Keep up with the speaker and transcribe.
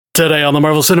Today on the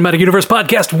Marvel Cinematic Universe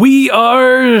podcast,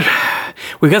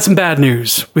 we've got some bad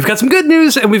news. We've got some good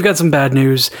news, and we've got some bad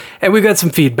news, and we've got some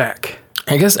feedback.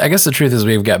 I guess the truth is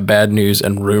we've got bad news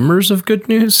and rumors of good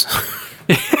news.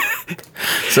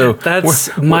 So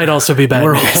that might also be bad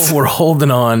news. We're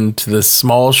holding on to the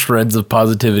small shreds of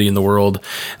positivity in the world.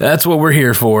 That's what we're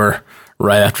here for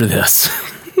right after this.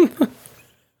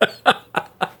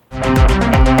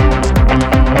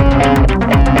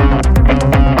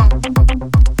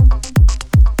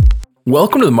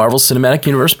 Welcome to the Marvel Cinematic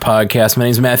Universe podcast. My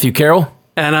name is Matthew Carroll.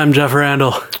 And I'm Jeff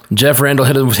Randall. Jeff Randall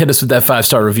hit us with that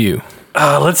 5-star review.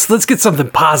 Let's get something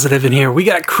positive in here. We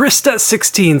got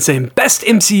Krista16 saying, best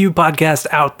MCU podcast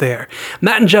out there.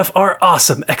 Matt and Jeff are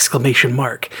awesome! ! I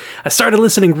started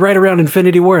listening right around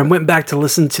Infinity War and went back to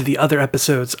listen to the other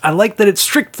episodes. I like that it's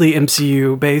strictly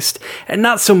MCU based and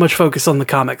not so much focused on the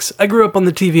comics. I grew up on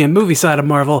the TV and movie side of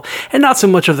Marvel and not so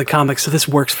much of the comics, so this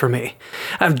works for me.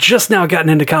 I've just now gotten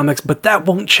into comics, but that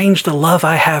won't change the love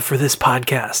I have for this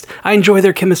podcast. I enjoy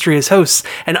their chemistry as hosts,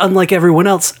 and unlike everyone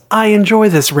else, I enjoy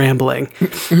this rambling.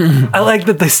 I like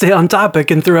that they stay on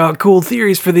topic and throw out cool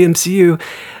theories for the MCU.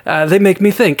 They make me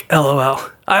think, LOL.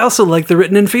 I also like the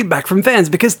written in feedback from fans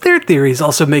because their theories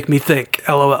also make me think,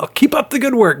 LOL. Keep up the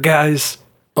good work, guys.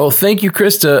 Oh, thank you,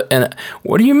 Krista. And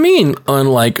what do you mean,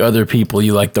 unlike other people,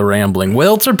 you like the rambling? What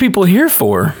else are people here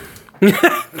for?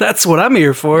 That's what I'm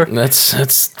here for.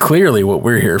 That's clearly what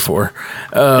we're here for.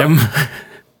 Yep.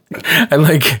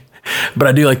 But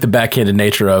I do like the backhanded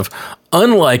nature of,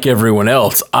 unlike everyone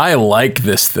else, I like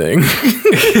this thing.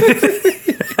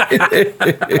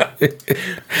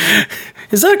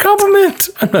 Is that a compliment?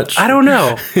 I'm not sure. I don't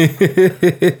know.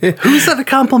 Who's that a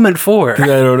compliment for? I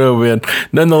don't know, man.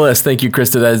 Nonetheless, thank you,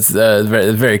 Krista. That's a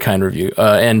very, very kind review.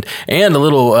 And a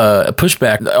little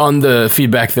pushback on the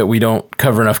feedback that we don't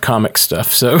cover enough comic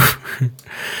stuff. So,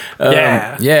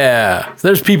 yeah.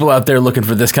 There's people out there looking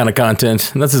for this kind of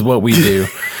content. And this is what we do.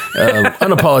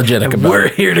 Unapologetic about it. We're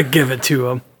here to give it to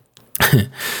them.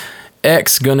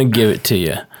 X gonna give it to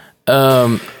you.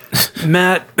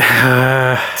 Matt.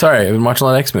 Sorry, I've been watching a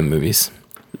lot of X-Men movies.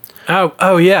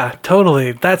 Oh yeah,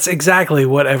 totally. That's exactly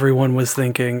what everyone was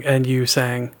thinking and you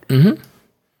saying. Mm-hmm.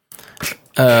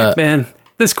 Man,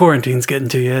 this quarantine's getting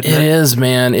to you, isn't it? It is,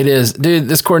 man. It is. Dude,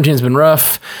 this quarantine's been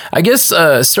rough. I guess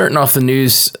starting off the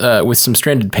news with some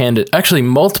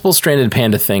multiple stranded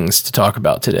panda things to talk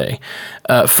about today.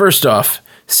 First off,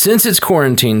 since it's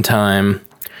quarantine time,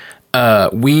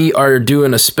 we are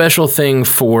doing a special thing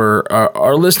for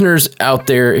our listeners out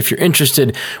there. If you're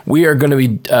interested, we are going to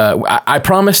be, I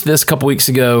promised this a couple weeks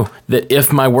ago that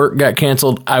if my work got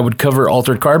canceled, I would cover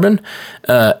Altered Carbon,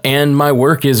 and my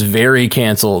work is very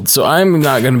canceled. So I'm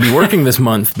not going to be working this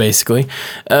month, basically,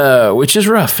 which is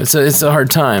rough. It's a hard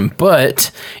time.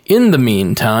 But in the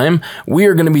meantime, we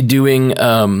are going to be doing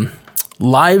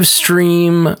live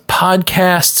stream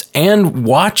podcasts and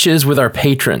watches with our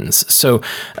patrons. So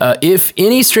if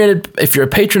you're a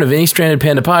patron of any Stranded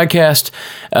Panda podcast,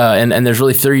 and there's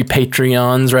really 3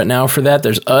 Patreons right now for that.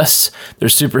 There's us,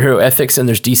 there's Superhero Ethics, and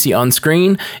there's DC On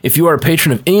Screen. If you are a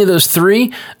patron of any of those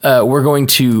 3, we're going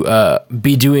to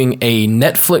be doing a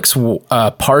Netflix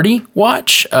party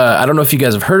watch. I don't know if you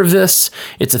guys have heard of this.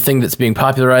 It's a thing that's being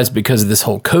popularized because of this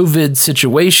whole COVID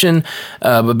situation.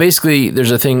 But basically,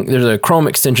 there's a Chrome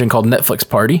extension called Netflix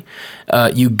Party.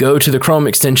 You go to the Chrome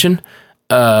extension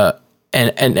and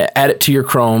add it to your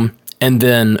Chrome, and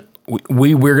then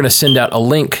we're going to send out a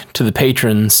link to the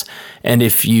patrons. And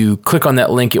if you click on that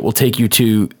link, it will take you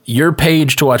to your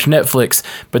page to watch Netflix.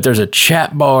 But there's a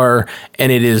chat bar,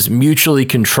 and it is mutually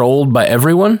controlled by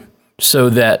everyone so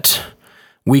that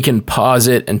we can pause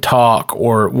it and talk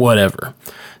or whatever.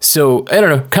 So I don't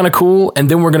know, kind of cool. And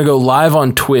then we're going to go live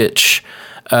on Twitch,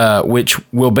 which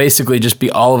will basically just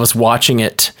be all of us watching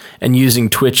it and using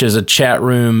Twitch as a chat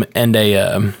room, and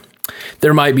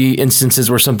there might be instances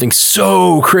where something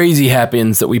so crazy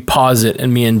happens that we pause it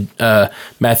and me and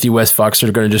Matthew West Fox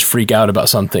are going to just freak out about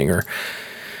something or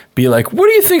be like, what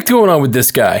do you think's going on with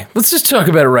this guy? Let's just talk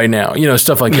about it right now.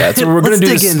 Stuff like that. So we're going to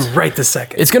dig in right this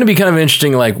second. It's going to be kind of an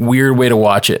interesting, weird way to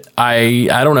watch it. I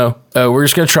don't know. We're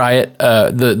just going to try it.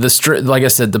 Like I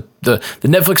said, the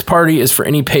Netflix party is for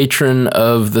any patron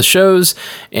of the shows,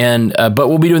 and but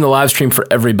we'll be doing the live stream for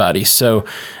everybody. So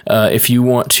if you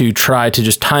want to try to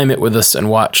just time it with us and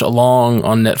watch along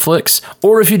on Netflix,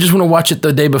 or if you just want to watch it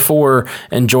the day before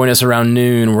and join us around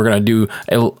noon, we're going to do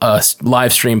a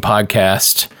live stream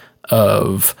podcast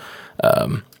of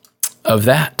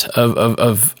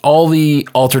all the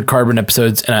Altered Carbon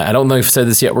episodes. And I don't know if I've said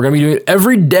this yet. We're going to be doing it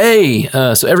every day.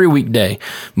 So every weekday,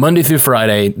 Monday through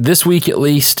Friday, this week at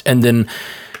least. And then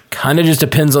kind of just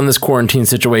depends on this quarantine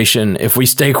situation. If we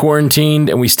stay quarantined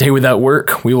and we stay without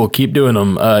work, we will keep doing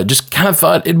them. Just kind of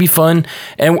thought it'd be fun.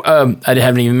 And I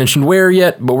haven't even mentioned where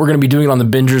yet, but we're going to be doing it on the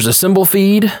Bingers Assemble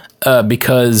feed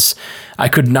because I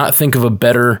could not think of a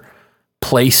better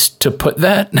place to put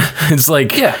that. It's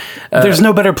like, there's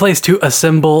no better place to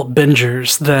assemble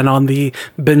bingers than on the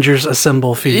Bingers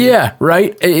Assemble feed. Yeah,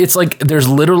 right. It's like there's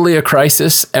literally a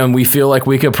crisis, and we feel like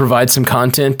we could provide some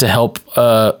content to help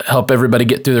everybody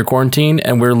get through their quarantine,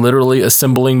 and we're literally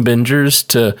assembling bingers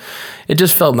to. It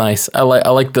just felt nice. I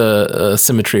like the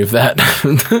symmetry of that.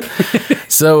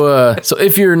 So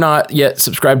if you're not yet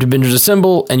subscribed to Bingers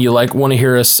Assemble and you want to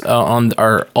hear us on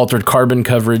our Altered Carbon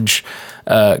coverage,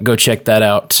 go check that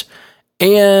out.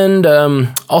 And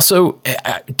also,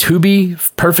 to be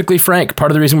perfectly frank, part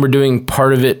of the reason we're doing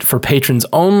part of it for patrons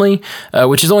only,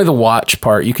 which is only the watch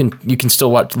part. You can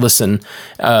still listen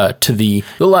to the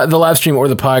live stream or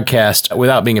the podcast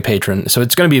without being a patron. So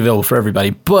it's going to be available for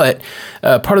everybody. But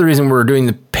part of the reason we're doing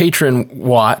the patron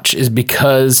watch is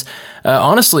because,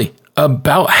 honestly,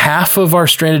 about half of our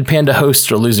Stranded Panda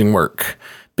hosts are losing work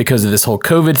because of this whole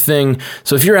COVID thing.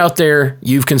 So if you're out there,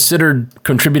 you've considered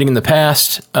contributing in the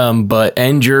past,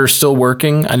 and you're still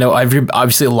working. I know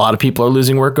obviously a lot of people are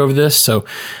losing work over this, so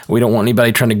we don't want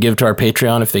anybody trying to give to our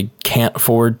Patreon if they can't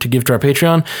afford to give to our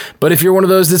Patreon. But if you're one of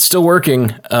those that's still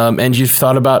working, and you've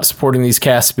thought about supporting these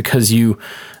casts because you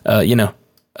enjoy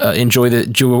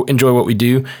what we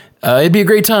do, it'd be a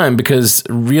great time because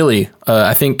really,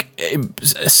 I think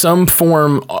some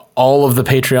form, all of the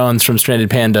Patreons from Stranded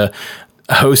Panda,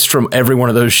 hosts from every one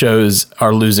of those shows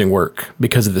are losing work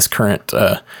because of this current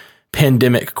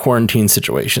pandemic quarantine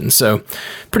situation. So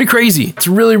pretty crazy. It's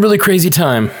a really, really crazy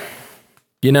time,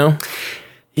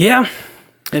 Yeah,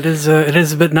 it is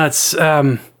a bit nuts.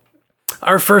 Our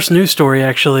first news story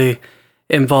actually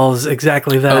involves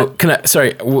exactly that. Oh,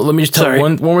 let me just tell you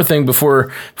one more thing before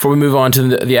we move on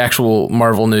to the actual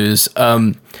Marvel news.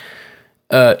 Join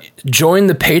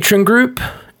the patron group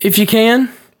if you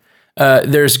can.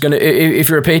 If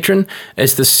you're a patron,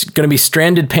 it's going to be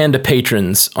Stranded Panda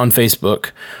patrons on Facebook,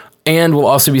 and we'll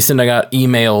also be sending out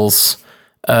emails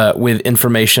with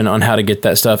information on how to get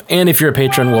that stuff. And if you're a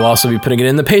patron, we'll also be putting it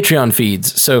in the Patreon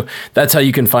feeds. So that's how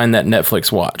you can find that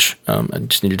Netflix watch. I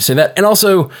just needed to say that. And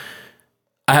also,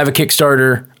 I have a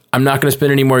Kickstarter. I'm not going to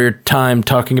spend any more of your time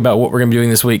talking about what we're going to be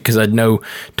doing this week because I know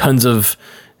tons of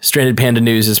Stranded Panda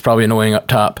news is probably annoying up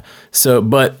top.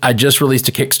 But I just released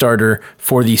a Kickstarter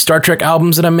for the Star Trek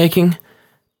albums that I'm making.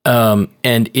 And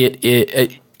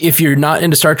if you're not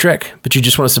into Star Trek, but you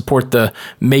just want to support the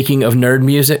making of nerd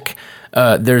music,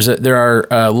 there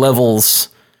are levels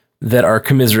that are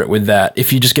commiserate with that.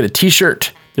 If you just get a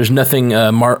t-shirt, there's nothing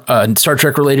Star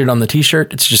Trek related on the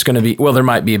t-shirt. It's just going to be, well, there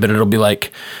might be, but it'll be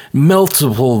like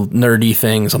multiple nerdy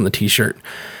things on the t-shirt.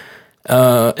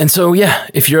 And so, yeah,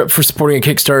 if you're up for supporting a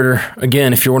Kickstarter,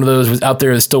 again, if you're one of those out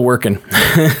there that's still working.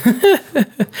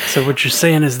 So what you're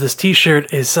saying is this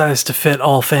t-shirt is sized to fit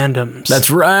all fandoms.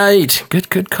 That's right.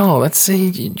 Good call. Let's see.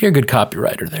 You're a good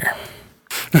copywriter there.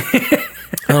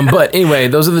 But anyway,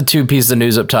 those are the two pieces of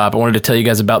news up top. I wanted to tell you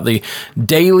guys about the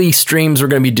daily streams we're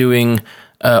going to be doing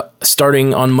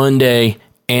starting on Monday,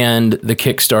 and the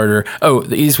Kickstarter. Oh,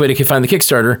 the easiest way to find the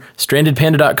Kickstarter,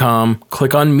 strandedpanda.com,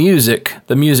 click on music,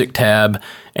 the music tab,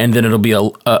 and then it'll be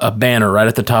a banner right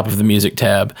at the top of the music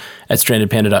tab at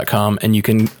strandedpanda.com, and you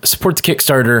can support the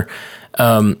Kickstarter.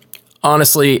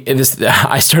 Honestly,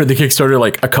 I started the Kickstarter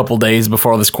like a couple days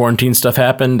before all this quarantine stuff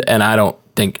happened, and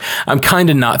I'm kind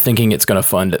of not thinking it's going to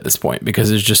fund at this point because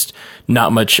there's just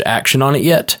not much action on it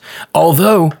yet.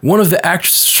 Although one of the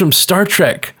actors from Star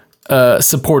Trek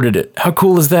supported it. How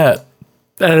cool is that?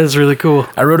 That is really cool.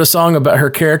 I wrote a song about her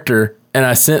character and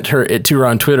I sent it to her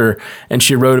on Twitter, and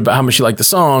she wrote about how much she liked the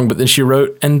song, but then she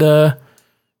wrote and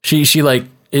she like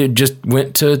it just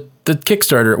went to the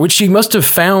Kickstarter, which she must have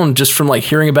found just from like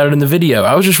hearing about it in the video.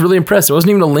 I was just really impressed. It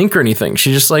wasn't even a link or anything.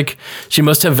 She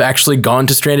must have actually gone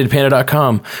to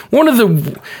strandedpanda.com. One of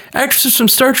the actresses from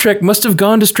Star Trek must have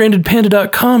gone to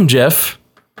strandedpanda.com, Jeff.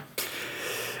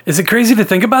 Is it crazy to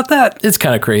think about that? It's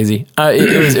kind of crazy.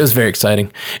 It was very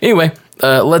exciting. Anyway,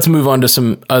 let's move on to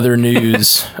some other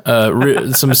news.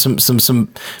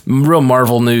 Some real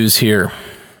Marvel news here.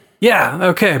 Yeah.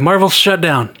 Okay. Marvel's shut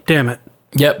down. Damn it.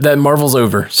 Yep, that Marvel's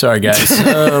over. Sorry, guys.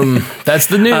 That's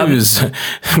the news.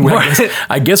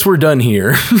 I guess we're done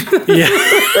here. Yeah.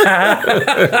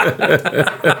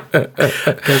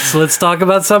 Guess let's talk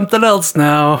about something else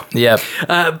now. Yep.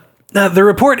 The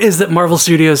report is that Marvel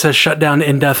Studios has shut down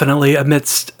indefinitely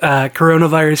amidst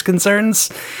coronavirus concerns.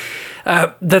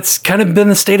 That's kind of been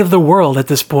the state of the world at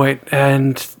this point.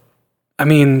 And, I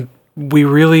mean, we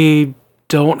really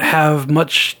don't have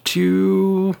much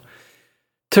to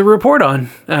report on,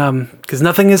 because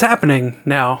nothing is happening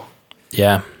now.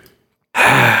 Yeah.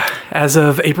 As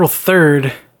of April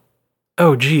 3rd.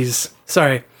 Oh, geez.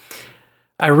 Sorry.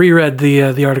 I reread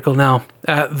the article now.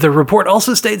 The report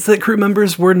also states that crew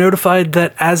members were notified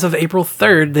that as of April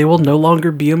 3rd, they will no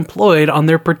longer be employed on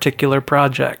their particular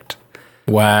project.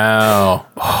 Wow.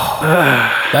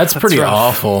 That's pretty rough.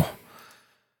 awful.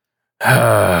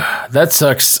 That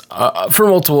sucks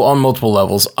on multiple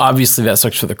levels. Obviously, that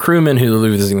sucks for the crewmen who are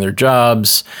losing their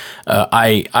jobs.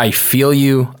 I feel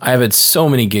you. I have had so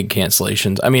many gig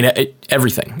cancellations. I mean,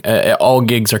 everything. All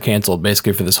gigs are canceled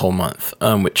basically for this whole month,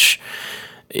 which,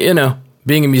 you know,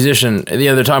 being a musician,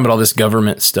 they're talking about all this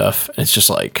government stuff. It's just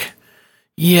like,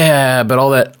 yeah,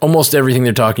 but almost everything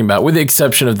they're talking about, with the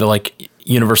exception of the like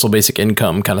universal basic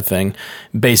income kind of thing,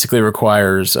 basically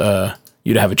requires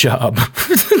you to have a job.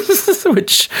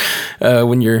 Which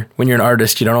when you're an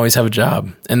artist, you don't always have a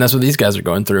job, and that's what these guys are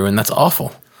going through, and that's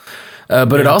awful.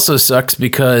 But it also sucks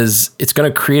because it's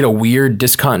going to create a weird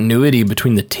discontinuity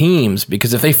between the teams,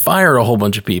 because if they fire a whole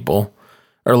bunch of people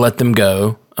or let them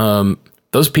go,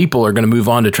 those people are going to move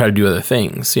on to try to do other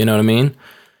things. You know what I mean?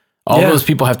 All those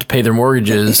people have to pay their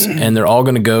mortgages, and they're all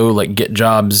going to go like get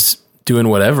jobs doing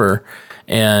whatever,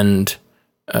 and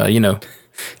you know.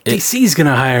 DC's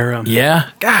gonna hire him.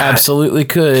 Yeah, God. Absolutely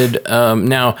could.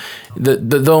 Now,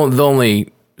 the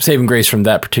only saving grace from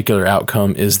that particular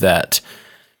outcome is that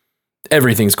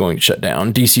everything's going to shut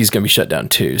down. DC's going to be shut down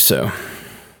too. So,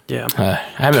 yeah, I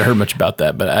haven't heard much about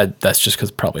that, but that's just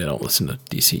because probably I don't listen to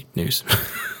DC news.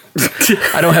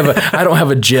 I don't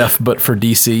have a Jeff, but for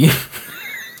DC.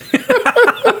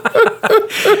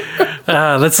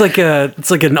 It's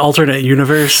like an alternate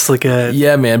universe, like a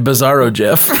man, Bizarro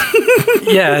Jeff.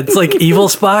 Yeah, it's like Evil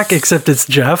Spock, except it's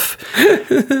Jeff.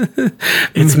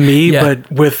 It's me, but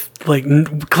with like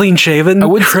clean shaven. I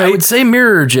would say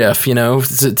Mirror Jeff, you know,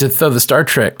 to throw the Star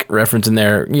Trek reference in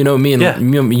there. You know me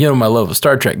and you know my love of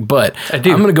Star Trek, but I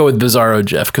do. I'm going to go with Bizarro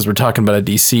Jeff because we're talking about a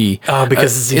DC. Oh,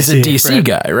 because it's a DC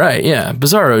guy, right? Yeah,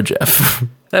 Bizarro Jeff.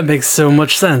 That makes so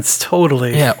much sense.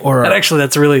 Totally. Yeah. Or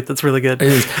that's really good.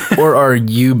 Or are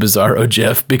you Bizarro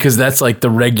Jeff? Because that's like the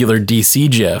regular DC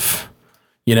Jeff,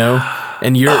 you know,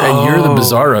 and you're the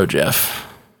Bizarro Jeff.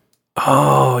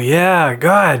 Oh yeah,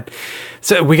 God.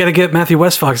 So we got to get Matthew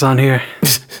Westfox on here.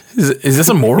 Is this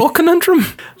a moral conundrum?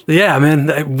 Yeah,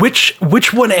 man. Which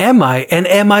one am I? And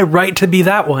am I right to be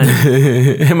that one?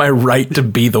 Am I right to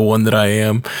be the one that I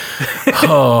am?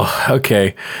 Oh,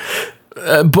 okay.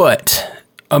 But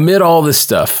amid all this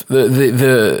stuff,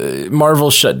 the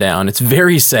Marvel shut down. It's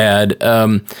very sad.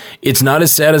 It's not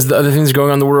as sad as the other things going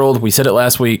on in the world. We said it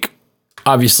last week.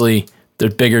 Obviously,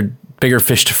 there's bigger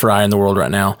fish to fry in the world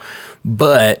right now.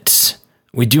 But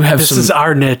we do have This is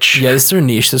our niche. Yeah, this is our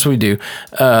niche. That's what we do.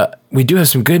 We do have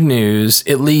some good news,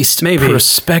 at least maybe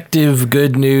prospective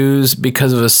good news,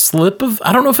 because of a slip of,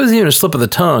 I don't know if it's even a slip of the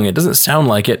tongue. It doesn't sound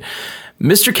like it.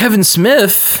 Mr. Kevin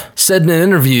Smith said in an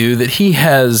interview that he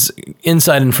has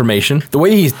inside information. The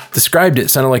way he described it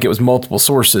sounded like it was multiple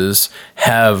sources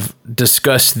have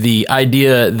discussed the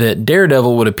idea that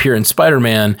Daredevil would appear in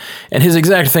Spiderman. And his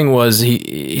exact thing was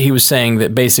he was saying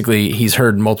that basically he's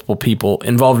heard multiple people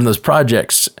involved in those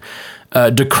projects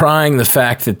decrying the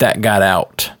fact that got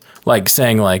out. Like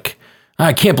saying like,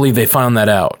 I can't believe they found that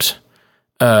out.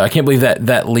 I can't believe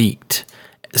that leaked.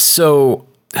 So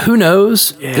who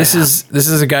knows? Yeah. This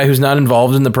is a guy who's not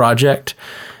involved in the project.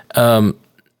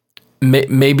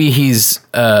 Maybe he's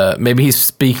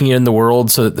speaking it in the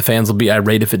world so that the fans will be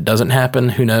irate if it doesn't happen.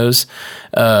 Who knows?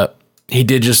 He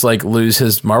did just like lose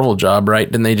his Marvel job, right?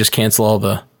 Didn't they just cancel all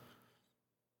the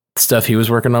stuff he was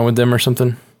working on with them or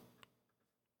something?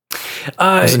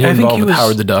 Wasn't he involved with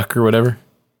Howard the Duck or whatever?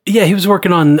 Yeah, he was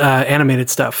working on animated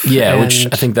stuff. Yeah, which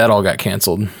I think that all got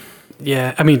canceled.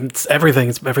 Yeah, I mean, it's everything.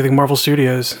 It's everything Marvel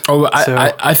Studios. Oh,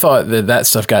 I thought that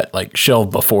stuff got like shelved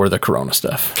before the Corona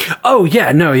stuff. Oh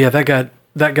yeah, no, yeah, that got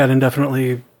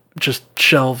indefinitely just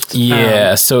shelved.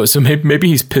 Yeah, so maybe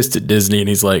he's pissed at Disney and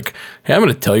he's like, "Hey, I'm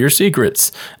going to tell your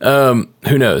secrets." Who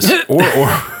knows?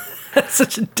 Or that's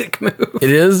such a dick move. It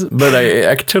is, but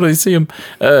I could totally see him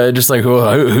just like,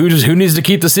 well, who needs to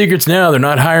keep the secrets now? They're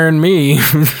not hiring me.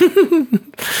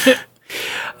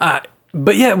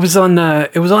 But yeah, it was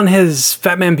on his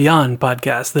Fat Man Beyond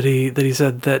podcast that he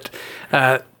said that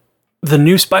the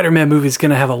new Spider-Man movie is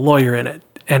going to have a lawyer in it,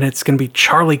 and it's going to be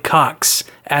Charlie Cox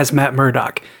as Matt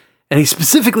Murdock, and he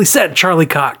specifically said Charlie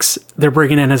Cox they're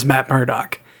bringing in as Matt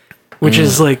Murdock, which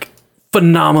is like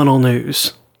phenomenal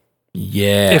news.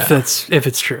 Yeah, if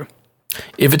it's true.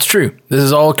 If it's true. This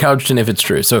is all couched in if it's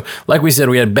true. So, like we said,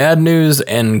 we had bad news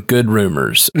and good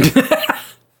rumors.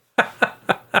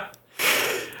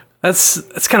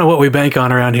 That's kind of what we bank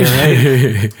on around here,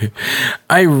 right?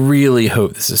 I really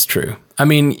hope this is true. I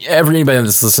mean, everybody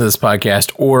that's listening to this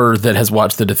podcast or that has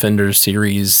watched the Defenders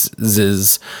series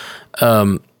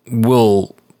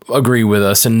will agree with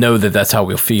us and know that that's how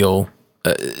we'll feel.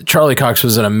 Charlie Cox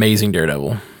was an amazing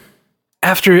Daredevil.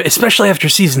 Especially after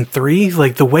season 3,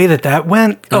 like the way that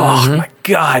went. Oh my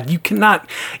God, you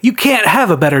can't have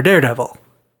a better Daredevil.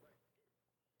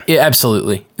 Yeah,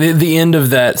 absolutely. The end of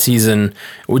that season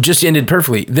just ended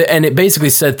perfectly. And it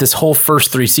basically set this whole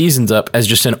first 3 seasons up as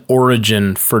just an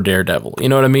origin for Daredevil. You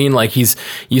know what I mean? Like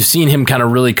you've seen him kind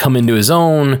of really come into his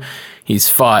own. He's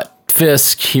fought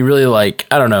Fisk. He really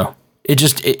I don't know.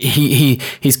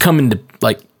 He's coming to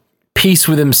like peace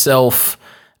with himself.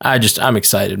 I'm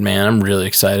excited, man. I'm really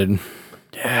excited.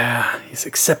 Yeah, he's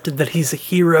accepted that he's a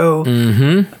hero.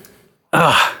 Mm-hmm.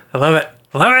 I love it.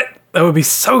 That would be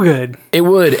so good. It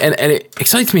would, and it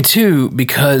excites me too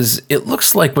because it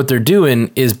looks like what they're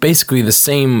doing is basically the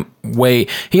same way.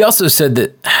 He also said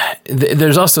that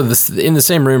there's also this in the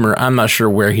same rumor. I'm not sure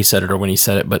where he said it or when he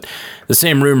said it, but the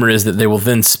same rumor is that they will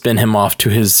then spin him off to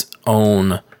his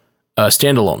own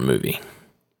standalone movie.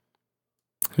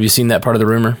 Have you seen that part of the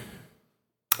rumor?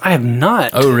 I have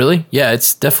not. Oh, really? Yeah,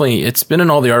 it's been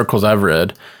in all the articles I've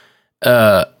read.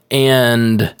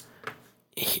 And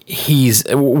he's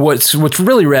what's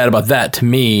really rad about that to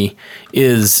me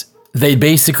is they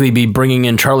basically be bringing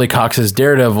in Charlie Cox's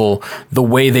Daredevil the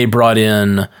way they brought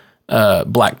in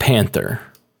Black Panther.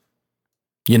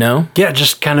 You know? Yeah,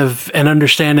 just kind of an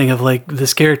understanding of like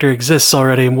this character exists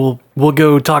already, and we'll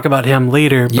go talk about him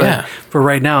later. But for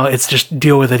right now, it's just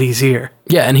deal with it. He's here.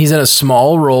 Yeah, and he's in a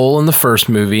small role in the first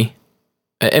movie,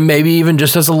 and maybe even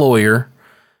just as a lawyer.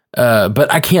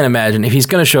 But I can't imagine if he's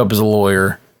going to show up as a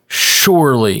lawyer.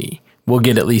 Surely we'll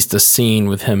get at least a scene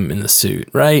with him in the suit,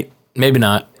 right? Maybe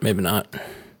not. I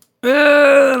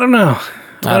don't know.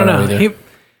 I don't know either.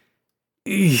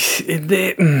 It's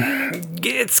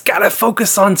got to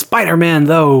focus on Spider-Man,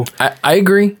 though. I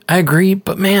agree,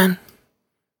 but man,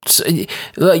 sorry,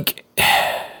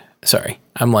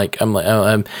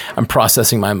 I'm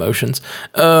processing my emotions.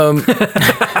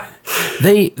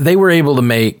 They were able to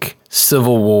make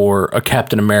Civil War a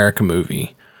Captain America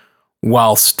movie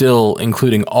while still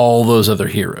including all those other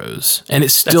heroes, and it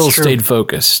still stayed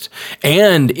focused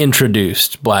and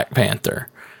introduced Black Panther.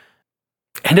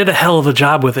 And did a hell of a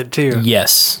job with it, too.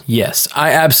 Yes.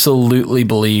 I absolutely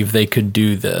believe they could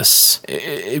do this.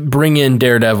 Bring in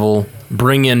Daredevil,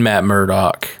 bring in Matt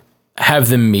Murdock, have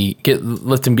them meet,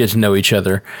 let them get to know each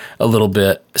other a little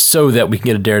bit so that we can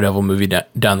get a Daredevil movie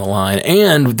down the line.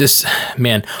 And this,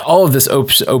 man, all of this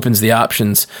opens the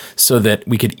options so that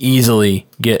we could easily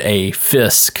get a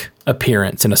Fisk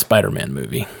appearance in a Spider-Man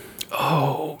movie.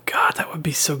 Oh, God, that would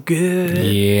be so good.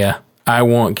 Yeah. I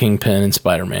want Kingpin and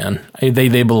Spider-Man.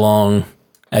 They belong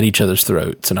at each other's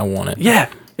throats, and I want it. Yeah,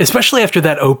 especially after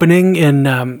that opening in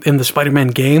the Spider-Man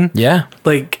game. Yeah,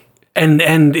 like and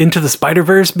Into the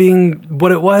Spider-Verse being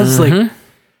what it was. Like,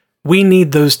 we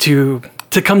need those two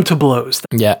to come to blows.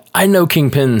 Yeah, I know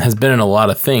Kingpin has been in a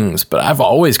lot of things, but I've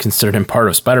always considered him part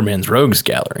of Spider-Man's rogues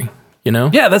gallery. You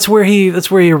know? Yeah, that's where he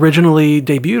originally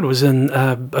debuted, was in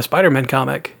a Spider-Man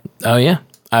comic. Oh yeah.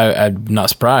 I'm not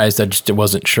surprised. I just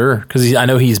wasn't sure because I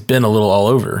know he's been a little all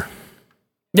over.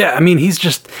 Yeah, I mean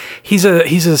he's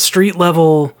a street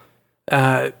level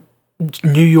New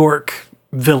York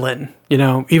villain, you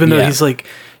know, even though he's like,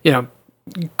 you know,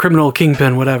 criminal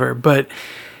kingpin, whatever. But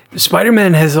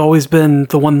Spider-Man has always been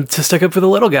the one to stick up for the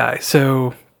little guy.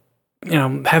 So, you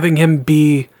know, having him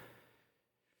be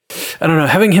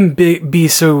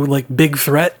so like big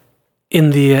threat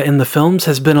in the films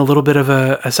has been a little bit of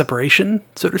a separation,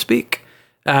 so to speak,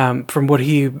 from what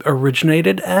he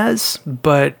originated as.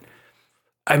 But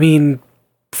I mean,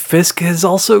 Fisk has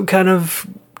also kind of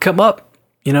come up,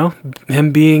 you know,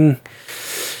 him being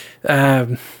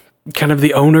kind of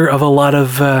the owner of a lot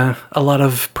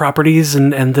of properties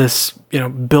and this, you know,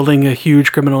 building a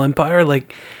huge criminal empire.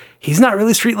 Like, he's not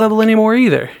really street level anymore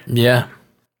either. Yeah.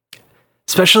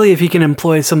 Especially if he can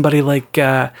employ somebody like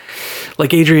Adrian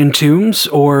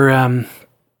Toomes or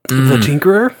the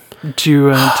Tinkerer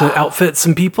to outfit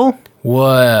some people.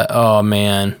 What? Oh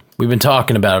man, we've been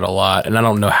talking about it a lot, and I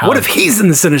don't know how. What if he's in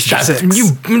the Sinister Six?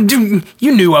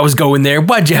 You knew I was going there.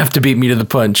 Why'd you have to beat me to the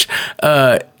punch?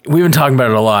 We've been talking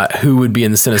about it a lot. Who would be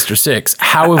in the Sinister Six?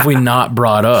 How have we not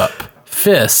brought up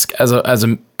Fisk as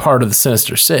a part of the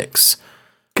Sinister Six?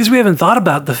 Because we haven't thought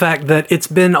about the fact that it's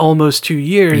been almost 2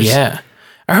 years. Yeah.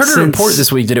 I heard a report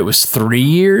this week that it was 3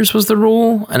 years was the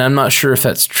rule, and I'm not sure if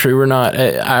that's true or not.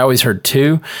 I always heard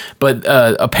 2, but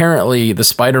apparently the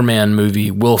Spider-Man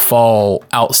movie will fall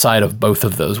outside of both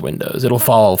of those windows. It'll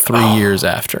fall 3 years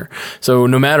after. So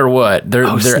no matter what, they're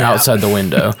outside the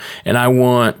window, and I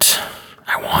want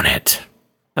it.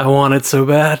 I want it so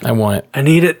bad. I want it. I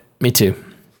need it. Me too.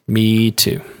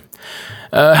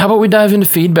 How about we dive into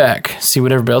feedback? See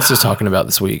what everybody else is talking about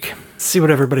this week. See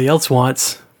what everybody else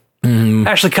wants.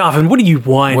 Ashley Coffin, what do you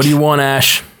want? What do you want,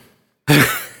 Ash? She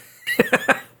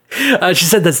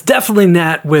said that's definitely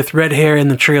Nat with red hair in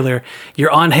the trailer. Your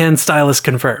on-hand stylist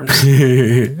confirms.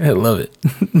 I love it.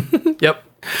 Yep.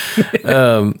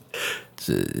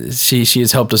 She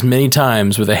has helped us many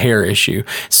times with a hair issue.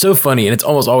 It's so funny, and it's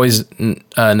almost always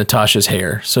Natasha's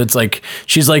hair. So it's like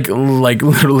she's like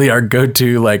literally our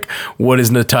go-to like what is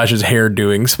Natasha's hair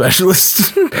doing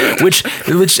specialist, which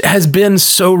has been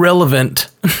so relevant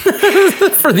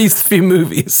for these few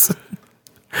movies.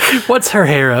 What's her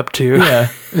hair up to? Yeah,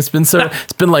 it's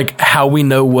been like how we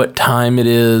know what time it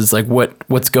is, like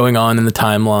what's going on in the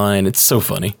timeline. It's so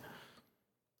funny.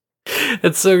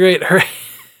 It's so great.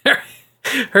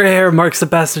 Her hair marks the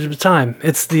passage of time.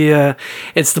 It's the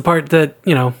part that,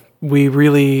 we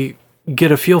really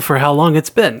get a feel for how long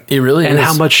it's been. It really and is.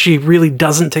 How much she really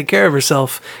doesn't take care of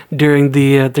herself during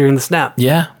the snap.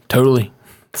 Yeah, totally.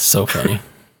 It's so funny.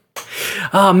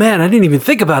 Oh man, I didn't even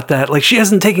think about that. Like she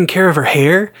hasn't taken care of her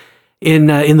hair in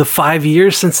the 5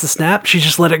 years since the snap. She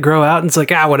just let it grow out and it's like,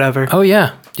 whatever. Oh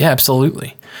yeah. Yeah,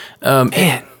 absolutely.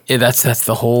 Man. That's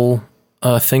the whole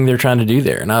thing they're trying to do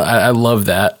there. And I love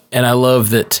that. And I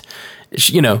love that,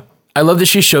 I love that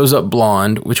she shows up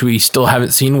blonde, which we still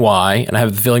haven't seen why. And I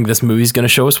have the feeling this movie's going to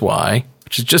show us why,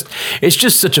 which is it's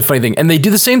just such a funny thing. And they do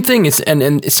the same thing.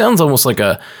 And it sounds almost like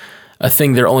a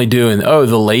thing they're only doing,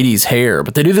 the lady's hair,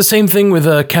 but they do the same thing with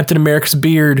Captain America's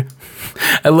beard.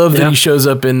 I love that he shows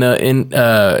up in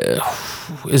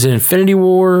is it Infinity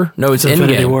War? No, it's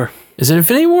Infinity War. Is it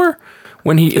Infinity War?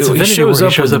 When he shows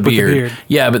up with the beard.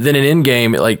 Yeah, but then in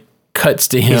Endgame, it like cuts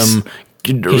to him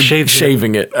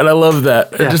shaving it. And I love that.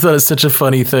 Yeah. I just thought it's such a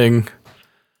funny thing.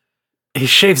 He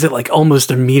shaves it like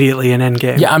almost immediately in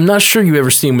Endgame. Yeah, I'm not sure you ever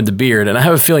see him with the beard, and I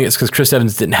have a feling it's because Chris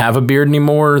Evans didn't have a beard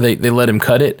anymore. They let him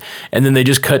cut it, and then they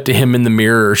just cut to him in the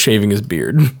mirror shaving his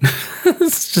beard.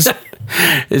 It's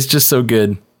just so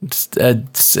good.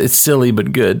 It's silly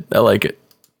but good. I like it.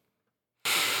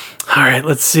 All right,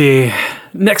 let's see.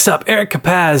 Next up, Eric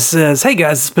Capaz says, "Hey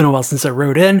guys, it's been a while since I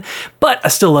wrote in, but I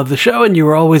still love the show, and you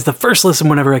were always the first listen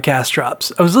whenever a cast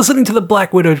drops. I was listening to the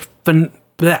Black Widow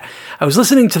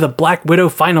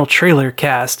final trailer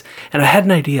cast, and I had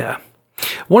an idea.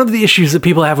 One of the issues that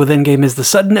people have with Endgame is the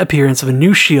sudden appearance of a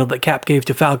new shield that Cap gave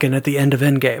to Falcon at the end of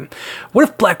Endgame. What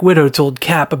if Black Widow told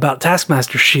Cap about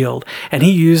Taskmaster's shield, and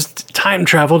he used time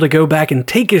travel to go back and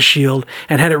take his shield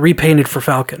and had it repainted for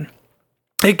Falcon?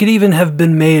 It could even have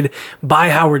been made by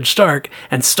Howard Stark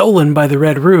and stolen by the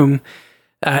Red Room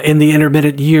in the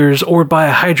intermittent years, or by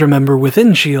a Hydra member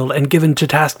within S.H.I.E.L.D. and given to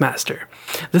Taskmaster.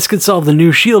 This could solve the new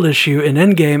S.H.I.E.L.D. issue in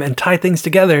Endgame and tie things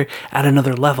together at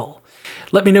another level.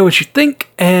 Let me know what you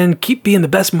think, and keep being the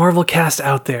best Marvel cast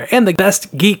out there, and the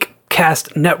best geek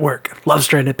cast network. Love,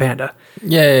 Stranded Panda."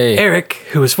 Yay. Eric,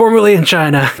 who was formerly in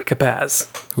China,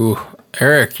 Capaz. Ooh,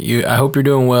 Eric, I hope you're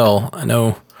doing well. I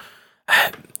know...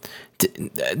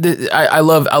 I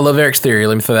love Eric's theory.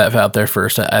 Let me throw that out there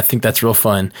first. I think that's real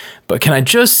fun. But can I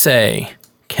just say,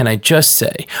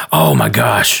 oh my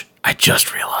gosh, I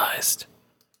just realized.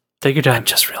 Take your time. I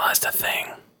just realized a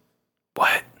thing.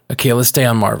 What? Okay, let's stay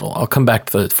on Marvel. I'll come back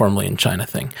to the formerly in China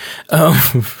thing.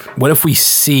 What if we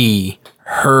see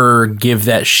her give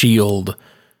that shield?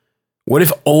 What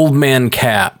if Old Man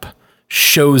Cap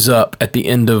shows up at the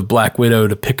end of Black Widow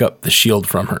to pick up the shield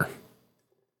from her?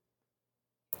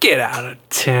 Get out of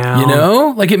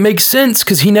town. Like it makes sense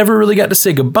because he never really got to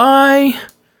say goodbye.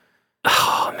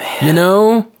 Oh,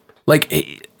 man.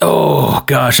 Oh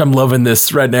gosh, I'm loving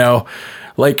this right now.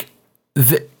 Like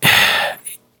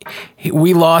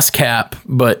we lost Cap,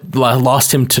 but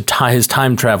lost him to his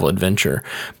time travel adventure.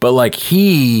 But like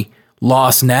he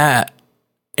lost Nat,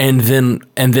 and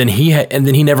then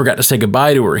he never got to say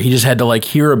goodbye to her. He just had to like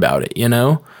hear about it,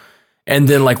 And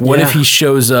then like, what if he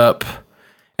shows up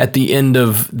at the end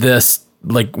of this,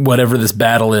 like whatever this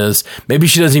battle is? Maybe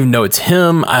she doesn't even know it's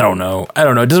him. I don't know.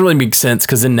 It doesn't really make sense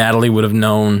because then Natalie would have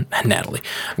known. Natalie.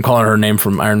 I'm calling her name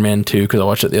from Iron Man 2 because I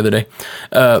watched it the other day.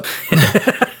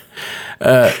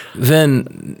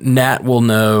 Then Nat will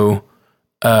know,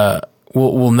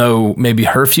 will know maybe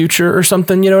her future or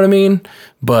something. You know what I mean?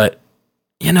 But,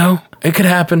 It could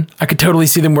happen. I could totally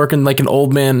see them working like an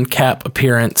old man Cap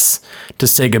appearance to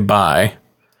say goodbye.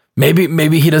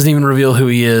 Maybe he doesn't even reveal who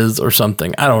he is or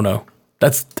something. I don't know.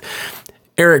 That's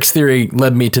Eric's theory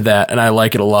led me to that, and I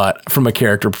like it a lot from a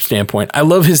character standpoint. I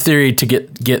love his theory to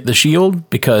get the shield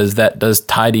because that does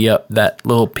tidy up that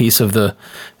little piece of the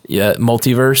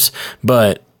multiverse.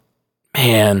 But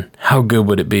man, how good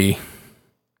would it be?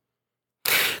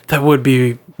 That would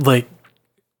be like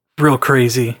real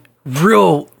crazy.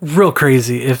 Real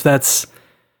crazy if that's...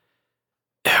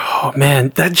 Oh man,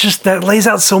 that lays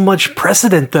out so much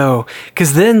precedent though,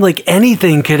 because then like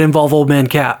anything could involve Old Man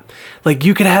Cap. Like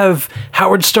you could have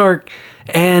Howard Stark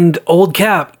and Old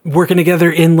Cap working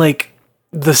together in like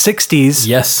the 60s.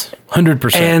 Yes,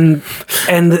 100%.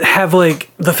 And have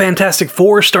like the Fantastic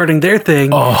Four starting their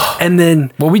thing. Oh. And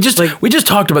then we just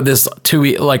talked about this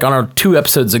on our 2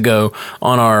 episodes ago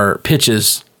on our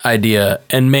pitches idea,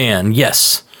 and man,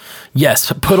 yes,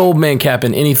 put Old Man Cap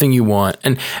in anything you want.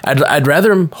 And I'd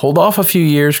rather him hold off a few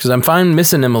years because I'm fine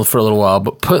missing him for a little while,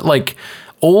 but put like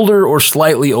older or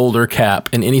slightly older Cap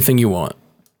in anything you want.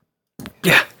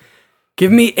 Yeah.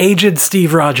 Give me aged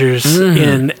Steve Rogers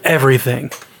in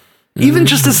everything. Even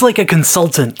just as like a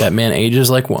consultant. That man ages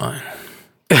like wine.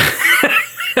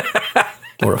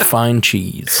 Or a fine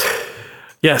cheese.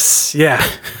 Yes. Yeah.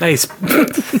 Nice.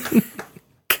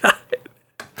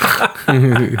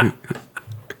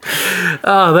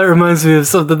 Oh, that reminds me of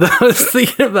something that I was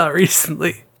thinking about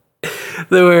recently.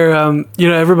 Where,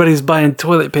 everybody's buying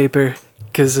toilet paper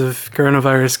because of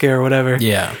coronavirus scare or whatever.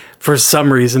 Yeah. For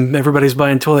some reason, everybody's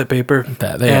buying toilet paper.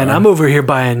 I'm over here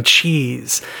buying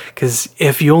cheese because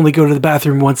if you only go to the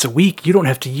bathroom once a week, you don't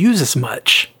have to use as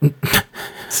much.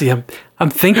 See, I'm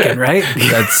thinking, right?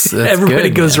 That's everybody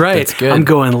good, goes man. right. That's good. I'm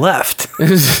going left.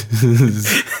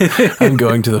 I'm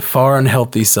going to the far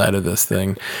unhealthy side of this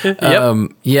thing.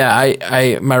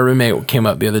 Yep. My roommate came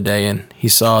up the other day and he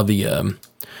saw the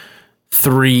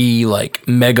 3 like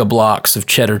mega blocks of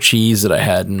cheddar cheese that I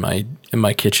had in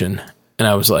my kitchen, and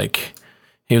he was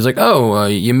like, "Oh,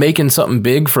 you making something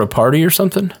big for a party or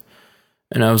something?"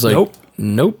 And I was like,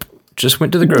 "Nope, just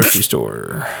went to the grocery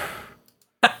store."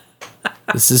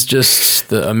 This is just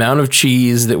the amount of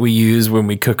cheese that we use when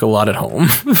we cook a lot at home.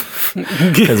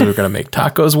 Because we're going to make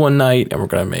tacos one night and we're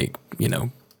going to make,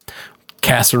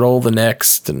 casserole the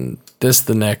next and this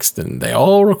the next. And they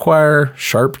all require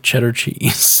sharp cheddar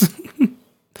cheese.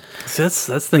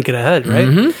 That's thinking ahead, right?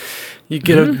 Mm-hmm. You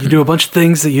do a bunch of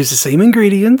things that use the same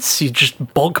ingredients. You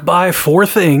just bulk buy 4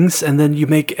 things and then you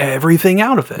make everything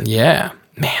out of it. Yeah,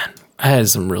 man. I had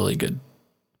some really good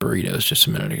burritos just a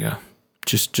minute ago.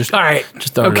 Just all right.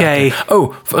 Just okay.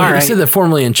 I said the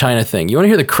formerly in China thing. You want to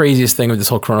hear the craziest thing with this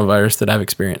whole coronavirus that I've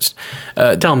experienced?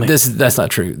 Tell me. That's not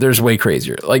true. There's way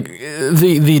crazier. Like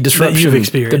the disruption.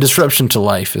 The disruption to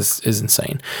life is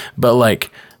insane. But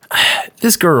like,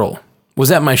 this girl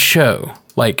was at my show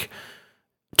like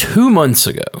 2 months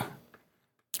ago,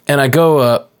 and I go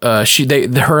up.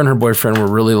 Her and her boyfriend were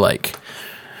really like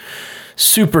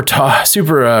super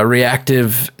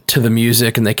reactive to the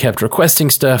music, and they kept requesting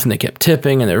stuff and they kept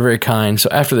tipping and they were very kind. So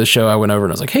after the show I went over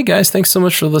and I was like, "Hey guys, thanks so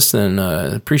much for listening.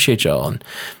 Appreciate y'all."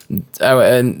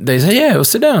 And they said, "Yeah, we'll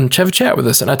sit down and have a chat with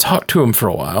us." And I talked to them for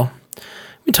a while.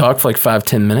 We talked for like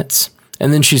 5-10 minutes.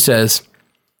 And then she says,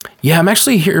 "Yeah, I'm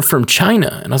actually here from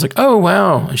China." And I was like, "Oh,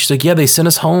 wow." And she's like, "Yeah, they sent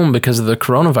us home because of the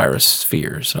coronavirus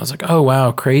fears." And I was like, "Oh,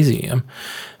 wow, crazy.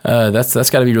 That's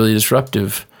got to be really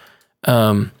disruptive."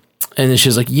 And then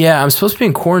she's like, "Yeah, I'm supposed to be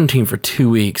in quarantine for 2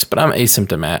 weeks, but I'm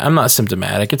asymptomatic. I'm not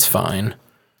symptomatic. It's fine."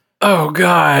 Oh,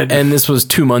 God. And this was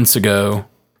 2 months ago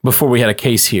before we had a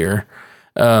case here.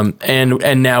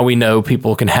 And now we know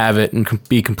people can have it and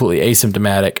be completely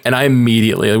asymptomatic. And I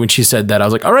immediately, when she said that, I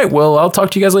was like, "All right, well, I'll talk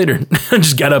to you guys later." I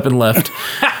just got up and left.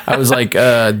 I was like,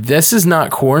 this is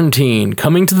not quarantine.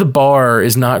 Coming to the bar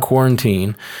is not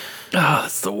quarantine. Oh,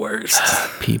 that's the worst.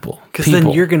 People. Because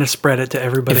then you're going to spread it to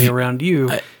everybody around you.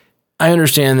 I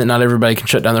understand that not everybody can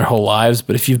shut down their whole lives,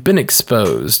 but if you've been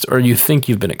exposed or you think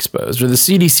you've been exposed or the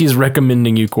CDC is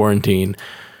recommending you quarantine,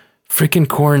 freaking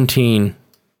quarantine.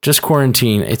 Just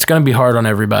quarantine. It's going to be hard on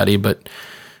everybody, but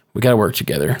we got to work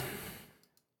together.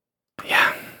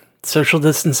 Yeah. Social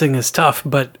distancing is tough,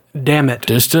 but damn it.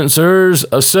 Distancers,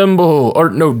 assemble.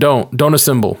 Or no, don't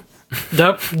assemble.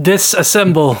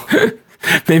 Disassemble.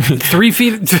 Maybe 3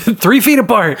 feet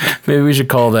apart. Maybe we should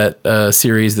call that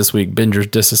series this week Bingers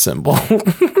Disassemble.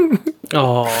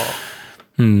 Oh.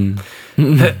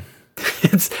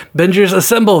 It's Bingers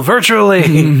Assemble virtually.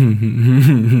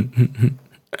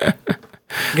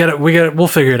 We'll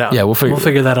figure it out. Yeah, we'll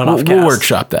figure that out off cast. We'll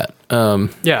workshop that.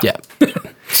 Yeah.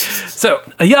 So,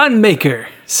 Ayan Maker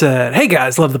said, "Hey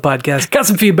guys, love the podcast. Got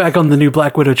some feedback on the new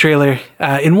Black Widow trailer.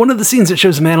 In one of the scenes, it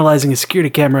shows him analyzing a security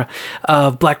camera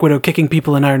of Black Widow kicking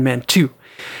people in Iron Man 2.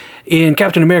 In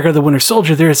Captain America the Winter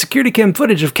Soldier, there is security cam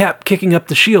footage of Cap kicking up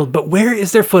the shield, but where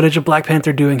is there footage of Black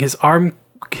Panther doing his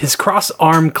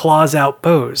cross-arm claws out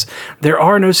pose? There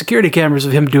are no security cameras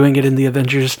of him doing it in the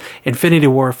Avengers Infinity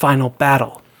War final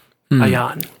battle."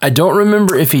 Ayan. I don't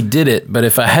remember if he did it, but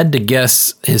if I had to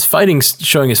guess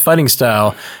showing his fighting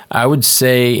style, I would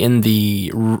say in the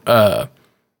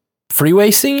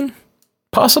freeway scene,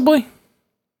 possibly.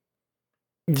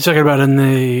 You're talking about in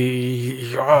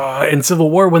Civil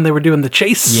War when they were doing the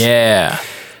chase? Yeah.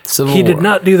 Civil He War. did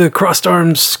not do the crossed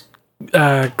arms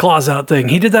claws out thing.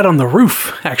 He did that on the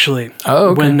roof, actually.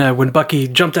 Oh, okay. When Bucky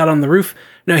jumped out on the roof.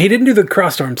 No, he didn't do the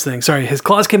crossed arms thing. Sorry, his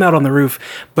claws came out on the roof,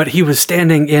 but he was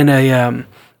standing in a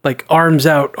arms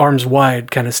out, arms wide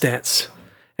kind of stance,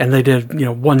 and they did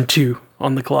 1-2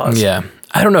 on the claws. Yeah,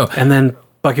 I don't know. And then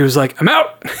Bucky was like, "I'm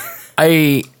out."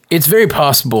 It's very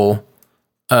possible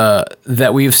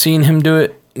that we've seen him do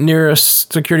it near a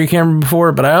security camera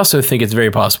before, but I also think it's very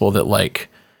possible that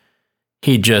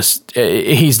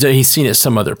he's seen it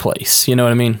some other place. You know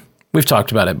what I mean? We've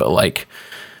talked about it, but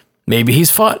maybe he's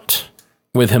fought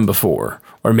with him before,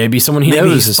 or maybe someone he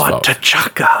knows has fought.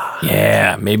 T'Chaka.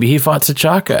 Yeah, maybe he fought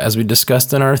T'Chaka, as we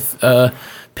discussed in our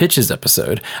pitches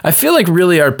episode. I feel like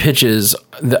really our pitches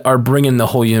that are bringing the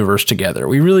whole universe together.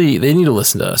 They need to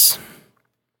listen to us.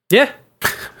 Yeah.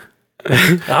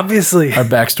 Obviously. Our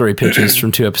backstory pitches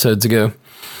from 2 episodes ago.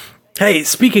 Hey,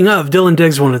 speaking of, Dylan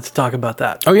Diggs wanted to talk about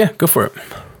that. Oh yeah, go for it.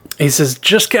 He says,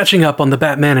 "Just catching up on the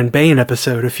Batman and Bane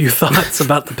episode. A few thoughts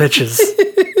about the pitches."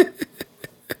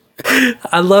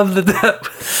 I love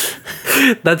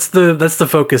that's the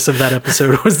focus of that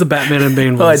episode was the Batman and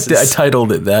Bane voices. I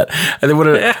titled it that. And then what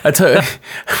did I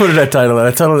title it?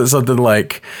 I titled it something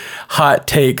like "Hot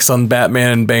Takes on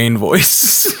Batman and Bane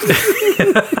Voice."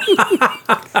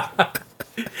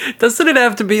 Doesn't it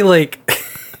have to be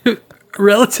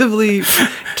relatively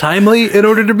timely in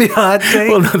order to be hot take?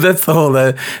 Well, no, that's the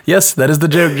whole. Yes, that is the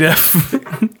joke, Jeff.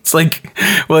 It's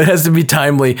it has to be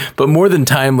timely, but more than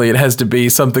timely, it has to be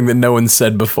something that no one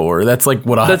said before. That's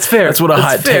that's fair. That's what a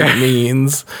hot take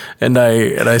means. And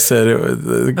I said it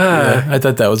was. I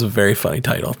thought that was a very funny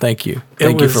title. Thank you.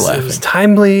 Thank you for laughing. It was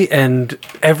timely, and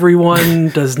everyone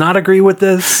does not agree with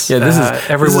this. Yeah,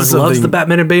 everyone loves the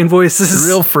Batman and Bane voices.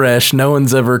 Real fresh. No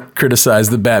one's ever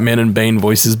criticized the Batman and Bane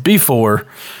voices before.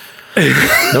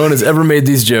 No one has ever made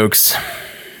these jokes.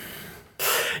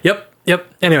 Yep.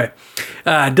 Anyway,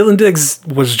 Dylan Diggs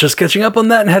was just catching up on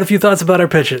that and had a few thoughts about our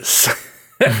pitches.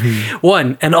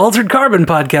 1, an Altered Carbon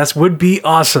podcast would be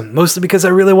awesome, mostly because I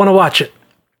really want to watch it.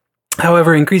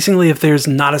 However, increasingly, if there's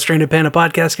not a Stranded Panda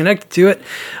podcast connected to it,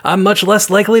 I'm much less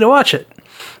likely to watch it.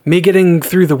 Me getting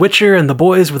through The Witcher and The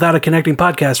Boys without a connecting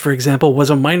podcast, for example,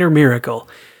 was a minor miracle.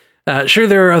 Sure,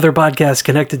 there are other podcasts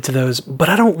connected to those, but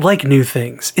I don't like new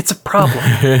things. It's a problem.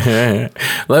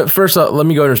 First off, let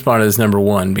me go and respond to this number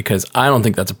 1, because I don't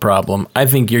think that's a problem. I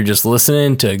think you're just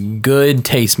listening to good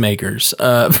tastemakers.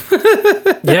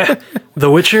 Yeah,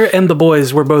 The Witcher and The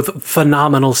Boys were both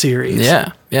phenomenal series.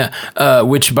 Yeah.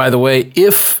 Which, by the way,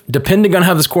 depending on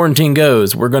how this quarantine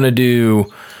goes, we're going to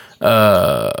do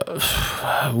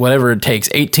whatever it takes,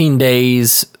 18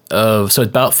 days so it's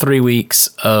about 3 weeks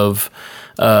of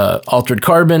Altered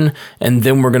Carbon, and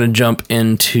then we're going to jump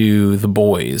into The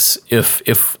Boys. If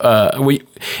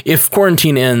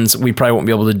quarantine ends, we probably won't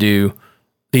be able to do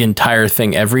the entire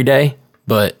thing every day,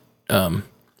 but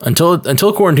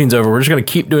until quarantine's over, we're just going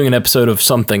to keep doing an episode of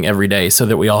something every day so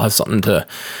that we all have something to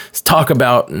talk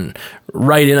about and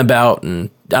write in about,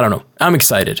 and I don't know. I'm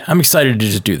excited to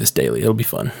just do this daily. It'll be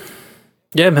fun.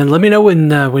 Yeah, man. Let me know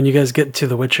when you guys get to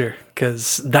The Witcher,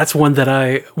 because that's one that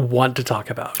I want to talk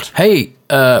about. Hey,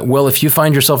 well, if you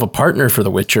find yourself a partner for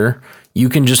The Witcher, you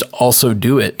can just also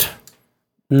do it.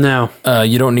 No.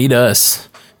 You don't need us.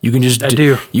 You can just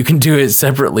you can do it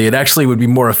separately. It actually would be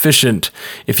more efficient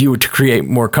if you were to create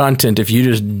more content if you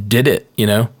just did it,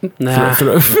 Nah.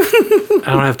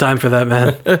 I don't have time for that,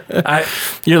 man.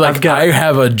 You're like, I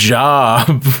have a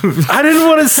job. I didn't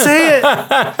want to say it.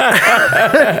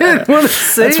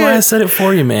 That's why I said it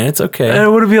for you, man. It's okay. I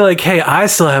would be like, hey, I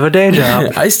still have a day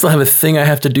job. I still have a thing I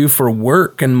have to do for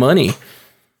work and money.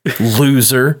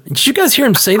 Loser. Did you guys hear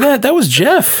him say that? That was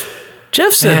Jeff.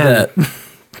 Jeff said that.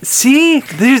 See,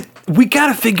 we got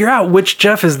to figure out which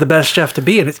Jeff is the best Jeff to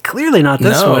be, and it's clearly not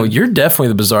this one. No, you're definitely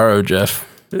the Bizarro Jeff.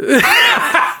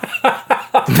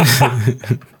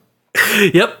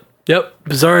 Yep.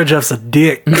 Bizarro Jeff's a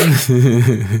dick.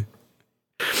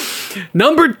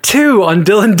 Number 2 on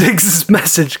Dylan Diggs'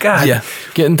 message. God. Yeah,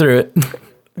 getting through it.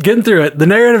 Getting through it. The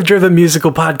narrative-driven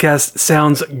musical podcast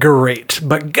sounds great,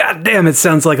 but goddamn, it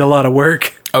sounds like a lot of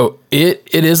work. Oh,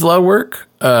 it is a lot of work.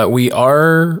 We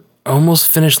are almost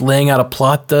finished laying out a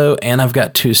plot, though, and I've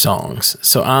got 2 songs,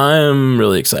 so I'm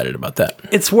really excited about that.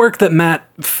 It's work that Matt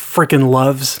freaking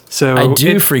loves, so I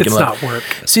do love. It's not work.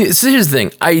 See, so here's the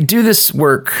thing. I do this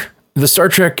work, the Star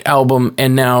Trek album,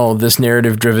 and now this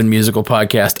narrative-driven musical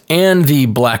podcast, and the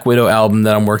Black Widow album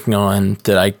that I'm working on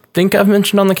that I think I've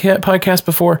mentioned on the podcast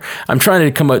before. I'm trying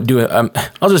to come up do it.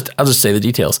 I'll just say the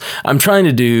details. I'm trying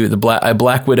to do a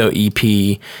Black Widow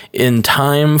EP in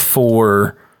time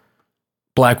for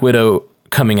Black Widow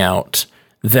coming out,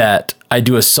 that I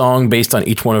do a song based on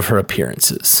each one of her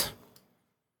appearances,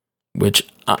 which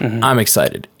I'm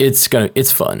excited. It's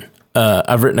fun.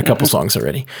 I've written a couple songs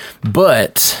already,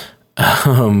 but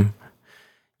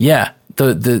yeah,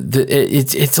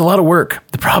 it's a lot of work.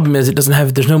 The problem is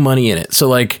there's no money in it. So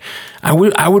like I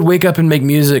would wake up and make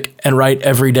music and write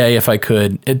every day if I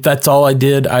could. If that's all I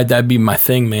did, that'd be my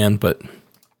thing, man. But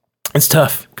it's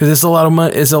tough because it's a lot of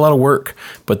money. It's a lot of work,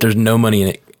 but there's no money in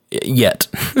it yet.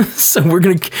 So we're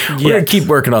gonna keep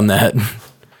working on that.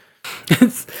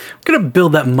 We're gonna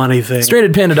build that money thing.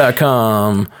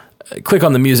 StrandedPanda.com. Click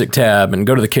on the music tab and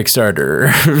go to the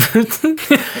Kickstarter.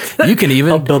 You can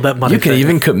even I'll build that money. You can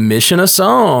even commission a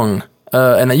song,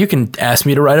 and you can ask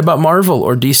me to write about Marvel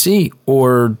or DC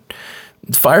or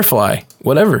Firefly,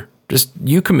 whatever. Just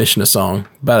you commission a song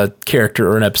about a character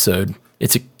or an episode.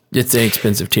 It's an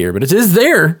expensive tier, but it is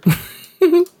there.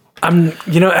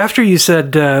 After you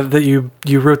said that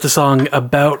you wrote the song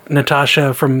about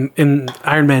Natasha in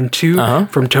Iron Man 2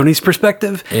 from Tony's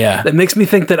perspective, that makes me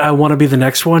think that I Want to Be the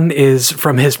Next One is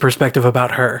from his perspective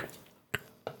about her.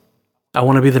 I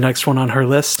Want to Be the Next One on her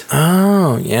list.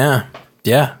 Oh, yeah.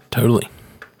 Yeah, totally.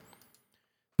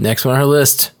 Next one on her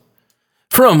list.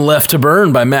 From Left to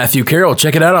Burn by Matthew Carroll.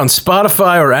 Check it out on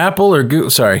Spotify or Apple or Google.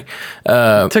 Sorry.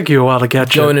 Took you a while to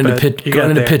get going into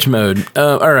pitch mode.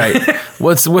 All right.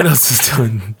 What else is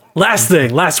doing? Last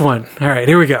one. All right,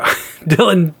 here we go.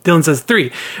 Dylan says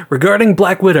 3. Regarding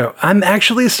Black Widow, I'm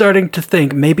actually starting to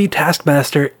think maybe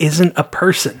Taskmaster isn't a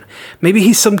person. Maybe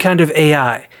he's some kind of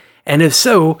AI. And if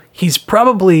so, he's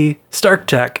probably Stark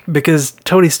Tech because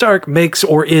Tony Stark makes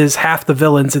or is half the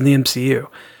villains in the MCU.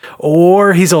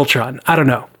 Or he's Ultron. I don't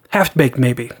know. Half-baked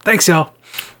maybe. Thanks, y'all.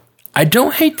 I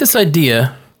don't hate this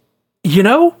idea. You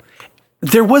know,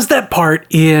 there was that part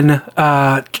in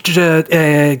Cap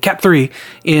 3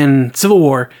 in Civil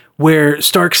War where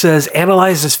Stark says,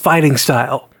 analyze his fighting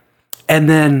style. And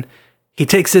then he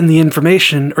takes in the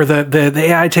information, or the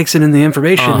AI takes in the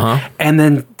information, and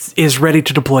then is ready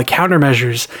to deploy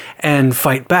countermeasures and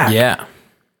fight back. Yeah.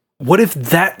 What if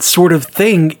that sort of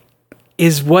thing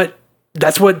is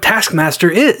that's what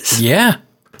Taskmaster is? Yeah.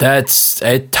 That's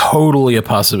totally a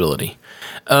possibility.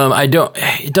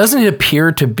 It doesn't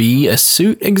appear to be a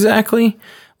suit exactly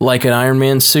like an Iron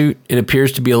Man suit. It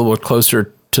appears to be a little bit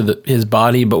closer to his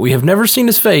body, but we have never seen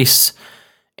his face,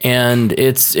 and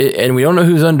and we don't know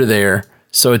who's under there.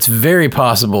 So it's very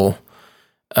possible.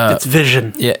 It's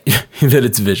Vision. Yeah, that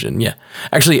it's Vision. Yeah,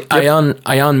 actually, yep.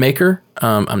 Ion Maker.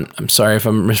 I'm sorry if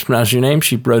I'm mispronouncing your name.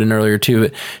 She wrote in earlier too.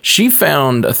 But she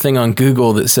found a thing on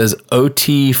Google that says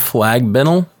O.T.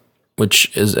 Flagbennel,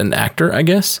 which is an actor, I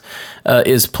guess,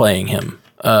 is playing him.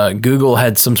 Google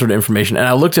had some sort of information, and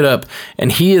I looked it up,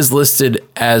 and he is listed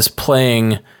as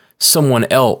playing someone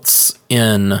else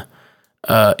in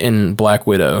Black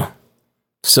Widow.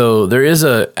 So there is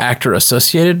a actor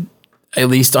associated, at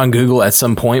least on Google at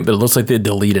some point, but it looks like they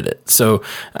deleted it. So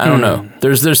I don't know.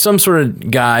 There's some sort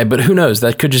of guy, but who knows?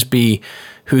 That could just be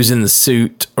who's in the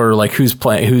suit, or like who's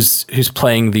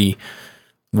playing the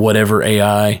whatever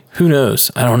AI. Who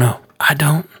knows? I don't know. I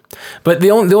don't. But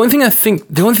the only thing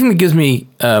that gives me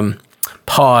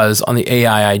pause on the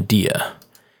AI idea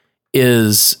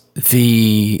is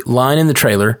the line in the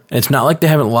trailer. And it's not like they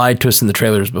haven't lied to us in the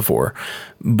trailers before,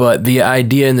 but the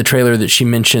idea in the trailer that she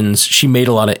mentions she made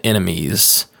a lot of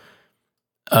enemies,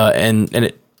 and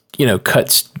it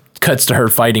cuts to her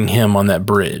fighting him on that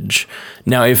bridge.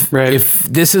 Now, if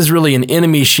this is really an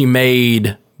enemy she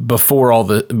made before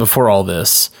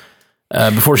this,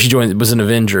 before she was an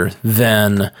Avenger,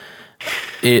 then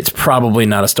it's probably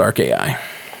not a Stark AI.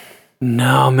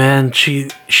 No, man,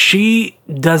 she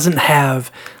doesn't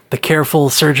have the careful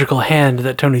surgical hand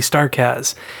that Tony Stark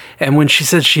has. And when she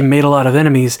said she made a lot of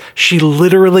enemies, she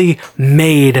literally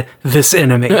made this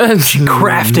enemy. She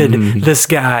crafted this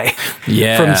guy.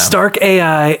 Yeah. From Stark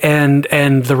AI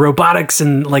and the robotics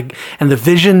and the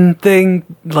vision thing,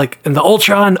 and the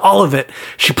Ultron, all of it.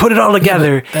 She put it all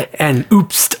together and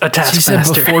oopsed a Taskmaster. She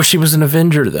said before she was an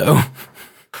Avenger, though.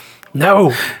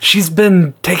 No, she's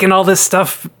been taking all this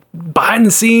stuff behind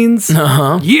the scenes,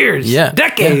 years,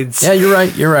 decades. Yeah,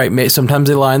 you're right. Sometimes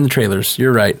they lie in the trailers.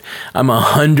 You're right. I'm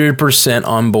 100%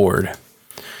 on board.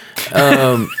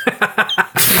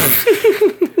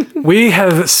 We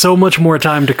have so much more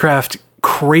time to craft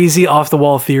crazy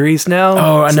off-the-wall theories now.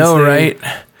 Oh, I know, right?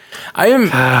 I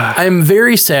am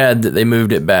very sad that they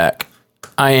moved it back.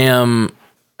 I am...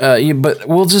 but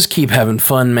we'll just keep having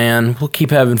fun, man. We'll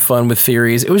keep having fun with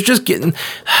theories. It was just getting...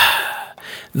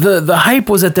 The hype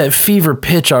was at that fever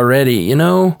pitch already, you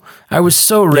know? I was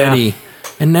so ready. Yeah.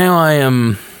 And now I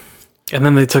am... And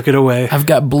then they took it away. I've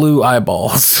got blue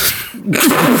eyeballs.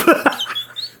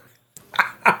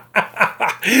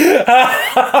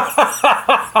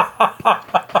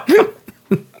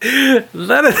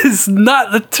 That is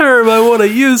not the term I want to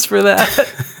use for that.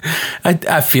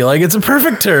 I feel like it's a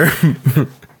perfect term.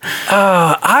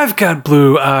 I've got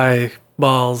blue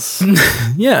eyeballs.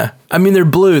 Yeah. I mean, they're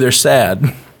blue. They're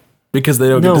sad because they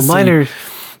don't get to see. Mine are...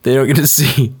 They don't get to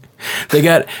see. They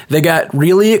got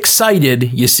really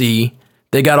excited, you see.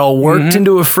 They got all worked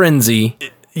into a frenzy.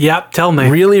 Yep, tell me.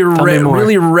 Really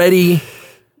ready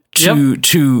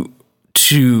to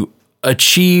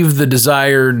achieve the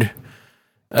desired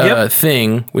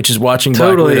thing, which is watching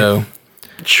Black Widow.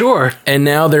 Sure. And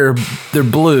now they're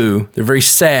blue. They're very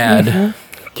sad. Mm-hmm.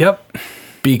 Yep.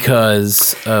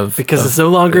 Because it's no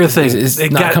longer a thing. It's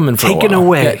it not got coming for taken a while.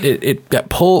 away. It got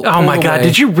pulled. Oh my God! away.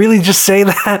 Did you really just say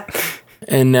that?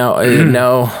 And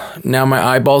now my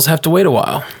eyeballs have to wait a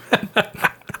while.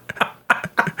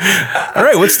 All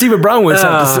right, what's Steve Abramowitz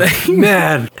have to say?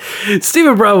 Man, Steve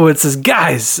Abramowitz says,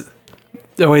 guys.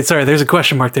 Oh wait, sorry. There's a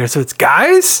question mark there. So it's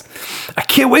guys. I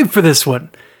can't wait for this one.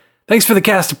 Thanks for the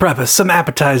cast to prep us, some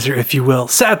appetizer, if you will.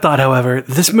 Sad thought, however,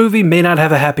 this movie may not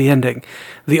have a happy ending.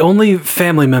 The only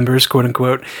family members, quote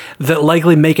unquote, that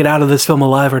likely make it out of this film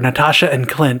alive are Natasha and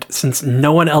Clint, since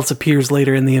no one else appears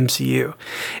later in the MCU.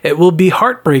 It will be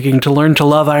heartbreaking to learn to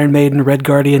love Iron Maiden, Red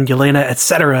Guardian, Yelena,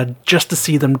 etc., just to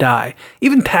see them die.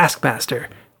 Even Taskmaster.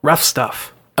 Rough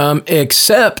stuff.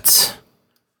 Except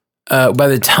by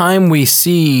the time we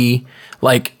see...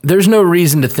 there's no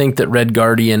reason to think that Red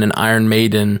Guardian and Iron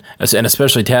Maiden, and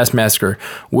especially Taskmaster,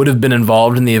 would have been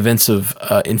involved in the events of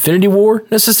Infinity War,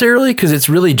 necessarily, because it's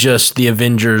really just the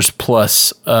Avengers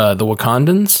plus the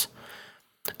Wakandans.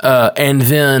 And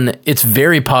then it's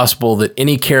very possible that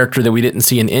any character that we didn't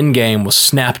see in Endgame was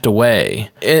snapped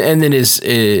away. And then it's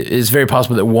very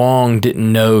possible that Wong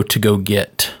didn't know to go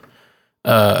get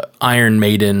Iron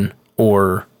Maiden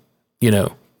or,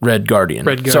 Red Guardian.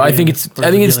 So I think it's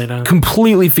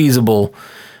completely feasible.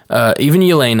 Even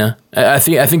Yelena, I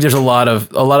think there's a lot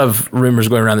of rumors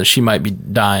going around that she might be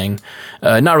dying.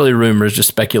 Not really rumors, just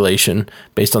speculation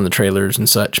based on the trailers and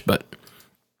such. But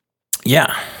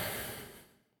yeah,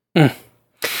 that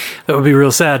would be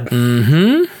real sad.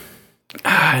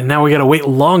 Mm-hmm. Now we got to wait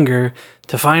longer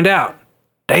to find out.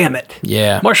 Damn it.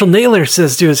 Yeah. Marshall Naylor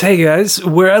says to us, hey guys,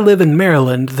 where I live in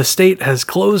Maryland, the state has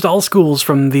closed all schools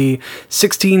from the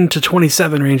 16 to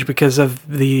 27 range because of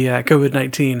the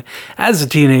COVID-19. As a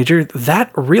teenager,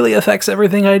 that really affects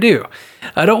everything I do.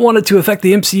 I don't want it to affect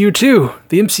the MCU too.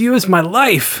 The MCU is my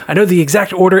life. I know the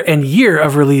exact order and year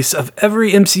of release of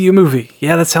every MCU movie.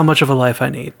 Yeah, that's how much of a life I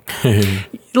need. I'm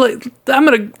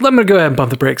gonna go ahead and pump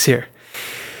the brakes here.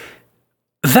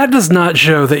 That does not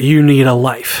show that you need a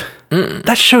life.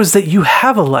 That shows that you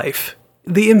have a life.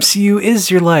 The MCU is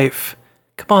your life.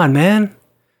 Come on, man.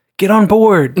 Get on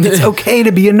board. It's okay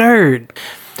to be a nerd.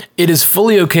 It is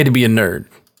fully okay to be a nerd.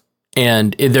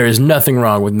 And there is nothing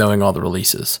wrong with knowing all the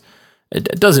releases.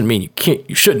 It doesn't mean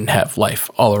you shouldn't have life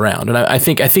all around. And I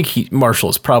think Marshall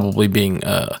is probably being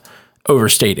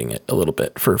overstating it a little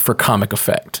bit for comic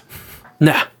effect.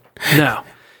 No.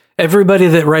 Everybody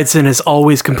that writes in is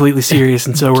always completely serious,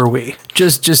 and so are we.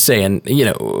 Just saying,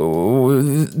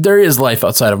 there is life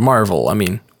outside of Marvel. I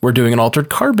mean, we're doing an Altered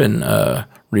Carbon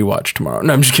rewatch tomorrow.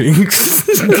 No, I'm just kidding.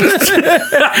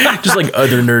 Just like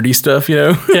other nerdy stuff,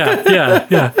 Yeah.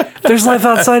 There's life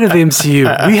outside of the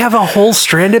MCU. We have a whole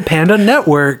Stranded Panda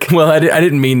network. Well, I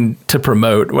didn't mean to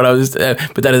promote what I was,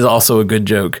 but that is also a good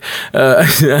joke.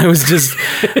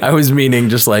 I was meaning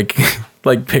just like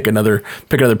pick another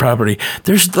property.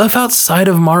 There's stuff outside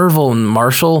of Marvel and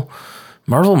Marshall.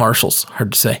 Marvel Marshals,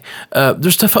 hard to say.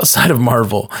 There's stuff outside of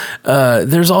Marvel.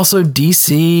 There's also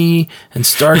DC and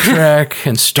Star Trek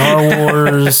and Star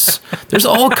Wars. There's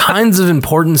all kinds of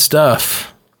important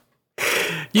stuff.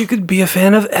 You could be a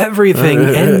fan of everything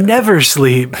and never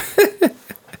sleep.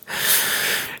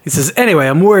 He says, anyway,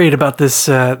 I'm worried about this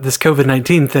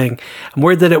COVID-19 thing. I'm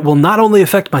worried that it will not only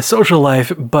affect my social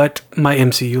life, but my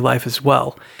MCU life as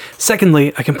well.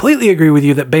 Secondly, I completely agree with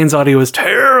you that Bane's audio is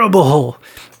terrible.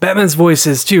 Batman's voice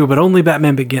is too, but only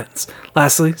Batman Begins.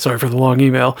 Lastly, sorry for the long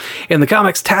email, in the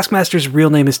comics, Taskmaster's real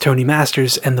name is Tony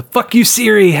Masters, and the fuck you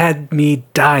Siri had me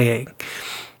dying.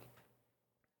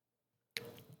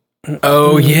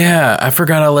 Oh, yeah. I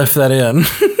forgot I left that in.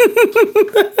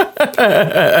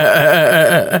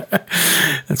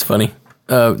 That's funny.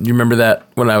 You remember that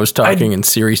when I was talking and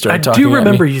Siri started talking? I do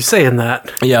remember you saying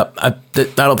that. Yeah, I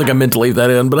don't think I meant to leave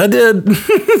that in, but I did.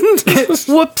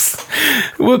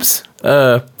 Whoops.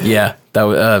 Yeah, that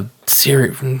was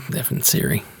Siri. Effing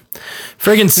Siri.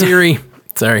 Friggin' Siri.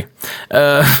 Sorry.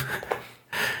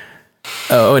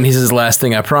 Oh, and he says, last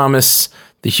thing I promise.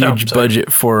 The huge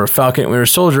budget for Falcon and Winter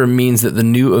Soldier means that the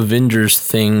new Avengers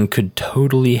thing could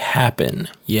totally happen.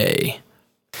 Yay.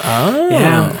 Oh.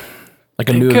 Yeah. Like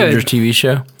a new Avengers TV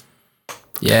show?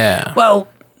 Yeah. Well,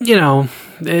 you know,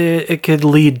 it could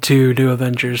lead to new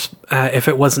Avengers if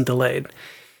it wasn't delayed.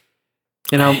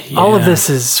 You know, all of this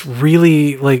is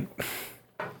really, like,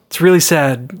 it's really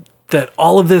sad that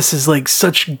all of this is, like,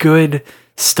 such good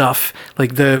stuff.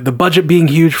 Like the budget being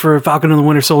huge for Falcon and the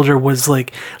Winter Soldier was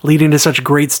like leading to such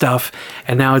great stuff,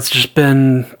 and now it's just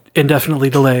been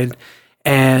indefinitely delayed.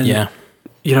 And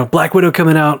you know, Black Widow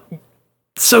coming out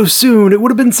so soon, it would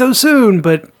have been so soon,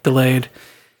 but delayed.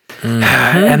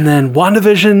 And then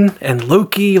WandaVision and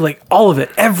Loki, like all of it,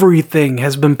 everything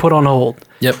has been put on hold.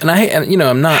 Yep. And you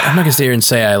know, I'm not gonna sit here and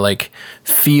say I like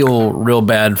feel real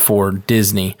bad for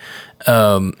Disney,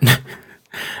 but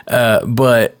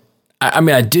I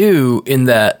mean, I do, in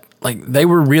that, like, they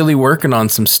were really working on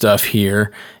some stuff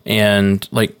here, and,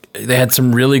 like, they had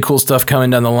some really cool stuff coming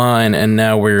down the line, and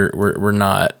now we're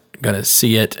not going to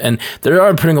see it. And they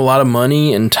are putting a lot of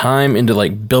money and time into,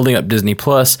 like, building up Disney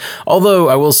Plus, although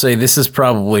I will say this is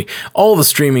probably all the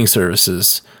streaming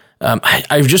services.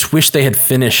 I just wish they had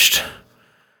finished...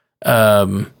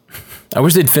 I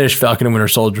wish they'd finished Falcon and Winter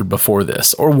Soldier before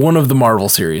this, or one of the Marvel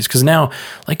series, because now,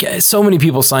 like, so many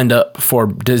people signed up for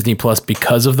Disney Plus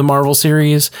because of the Marvel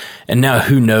series, and now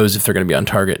who knows if they're going to be on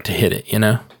target to hit it, you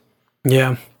know?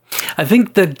 Yeah. I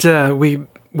think that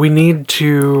we need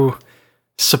to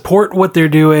support what they're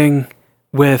doing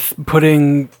with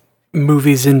putting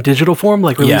movies in digital form,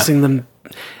 like releasing them,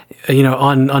 you know,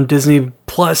 on Disney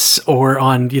Plus or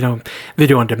on, you know,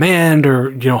 video on demand or,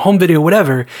 you know, home video,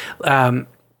 whatever,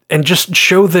 and just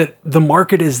show that the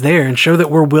market is there and show that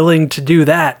we're willing to do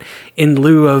that in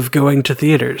lieu of going to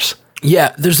theaters.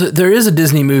 Yeah, there is a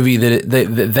Disney movie that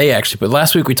they actually put.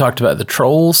 Last week we talked about the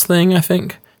Trolls thing, I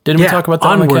think. Didn't we talk about that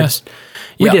on the cast?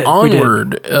 We did.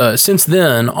 Onward. Since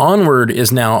then, Onward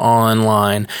is now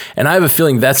online, and I have a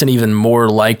feeling that's an even more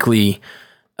likely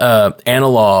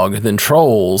analog than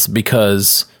Trolls,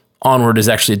 because Onward is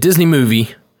actually a Disney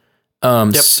movie.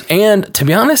 And to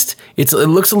be honest, it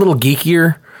looks a little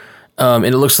geekier. And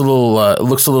it looks a little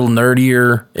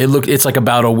nerdier. It's like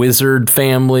about a wizard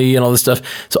family and all this stuff.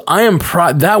 So I am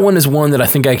that one is one that I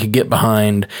think I could get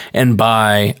behind and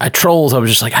buy. Trolls, I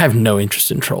was just like, I have no interest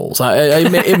in Trolls.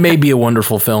 It may be a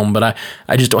wonderful film, but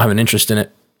I just don't have an interest in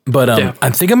it. But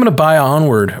I think I'm going to buy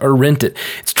Onward or rent it.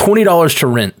 It's $20 to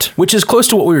rent, which is close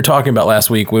to what we were talking about last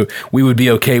week. We would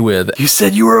be okay with. You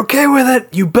said you were okay with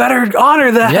it. You better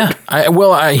honor that. Yeah.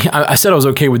 I said I was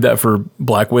okay with that for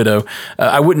Black Widow.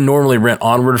 I wouldn't normally rent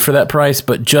Onward for that price,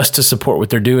 but just to support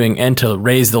what they're doing and to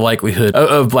raise the likelihood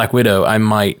of Black Widow, I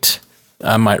might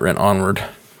rent Onward.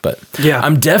 But yeah,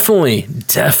 I'm definitely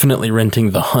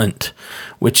renting The Hunt,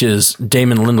 which is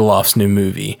Damon Lindelof's new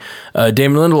movie.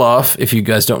 Damon Lindelof, if you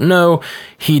guys don't know,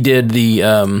 he did the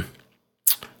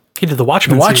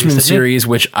Watchmen series,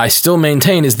 which I still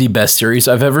maintain is the best series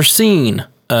I've ever seen.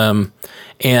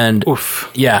 And oof.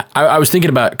 Yeah, I was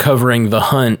thinking about covering The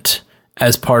Hunt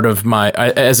as part of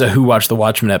as a Who Watched the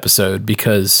Watchmen episode,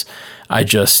 because I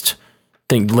just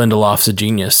think Lindelof's a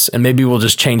genius, and maybe we'll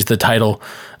just change the title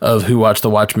of Who Watched the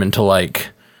Watchmen to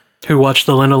like Who Watched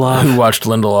the Lindelof. Who Watched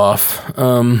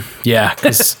Lindelof. Yeah,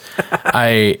 because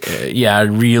I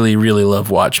really, really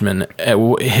love Watchmen.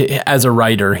 As a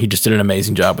writer, he just did an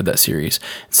amazing job with that series.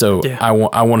 So yeah. I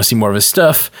want to see more of his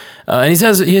stuff. And he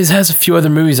has a few other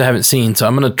movies I haven't seen, so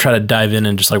I'm going to try to dive in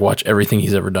and just like watch everything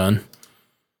he's ever done.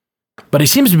 But he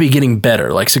seems to be getting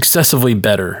better, like successively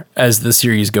better as the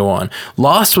series go on.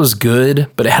 Lost was good,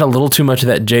 but it had a little too much of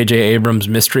that J.J. Abrams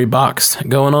mystery box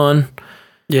going on.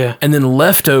 Yeah. And then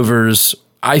Leftovers,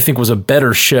 I think, was a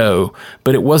better show,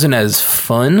 but it wasn't as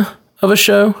fun of a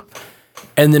show.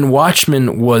 And then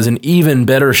Watchmen was an even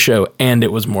better show, and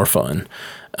it was more fun.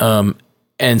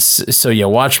 So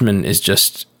Watchmen is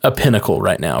just a pinnacle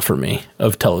right now for me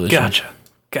of television.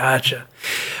 Gotcha.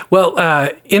 Well,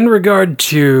 in regard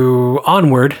to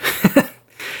Onward,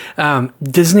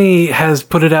 Disney has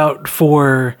put it out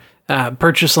for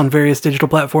purchase on various digital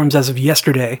platforms as of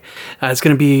yesterday. It's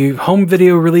going to be home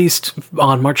video released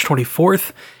on March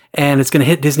 24th, and it's going to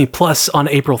hit Disney Plus on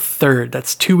April 3rd.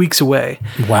 That's 2 weeks away.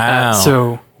 Wow.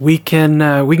 So we can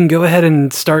go ahead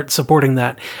and start supporting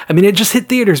that. I mean, it just hit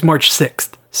theaters March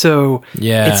 6th. So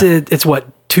yeah, it's what,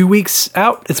 2 weeks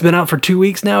out? It's been out for 2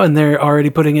 weeks now, and they're already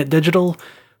putting it digital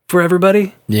for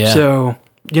everybody. Yeah. So,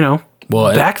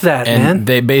 back that, and man.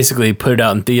 They basically put it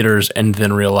out in theaters and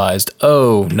then realized,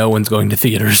 oh, no one's going to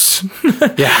theaters.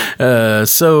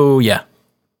 Yeah.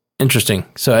 Interesting.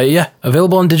 So,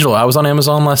 available on digital. I was on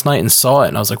Amazon last night and saw it,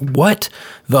 and I was like, what?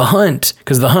 The Hunt?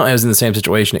 Because The Hunt, I was in the same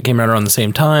situation. It came out around the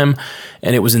same time,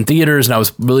 and it was in theaters, and I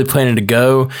was really planning to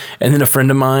go. And then a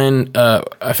friend of mine,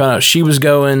 I found out she was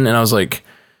going, and I was like,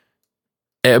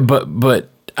 but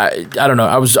I don't know.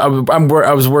 I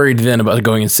was worried then about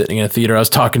going and sitting in a theater. I was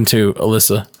talking to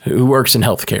Alyssa, who works in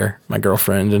healthcare, my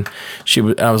girlfriend, and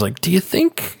I was like, do you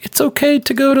think it's okay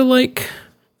to go to like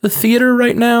the theater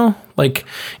right now? Like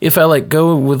if I like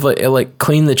go with like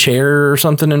clean the chair or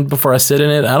something and before I sit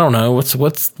in it, I don't know. What's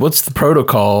the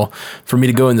protocol for me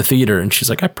to go in the theater? And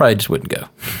she's like, I probably just wouldn't go.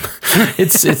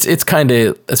 It's kind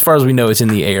of, as far as we know, it's in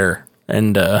the air,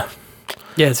 and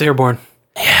it's airborne.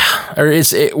 Yeah, or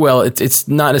it's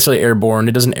not necessarily airborne.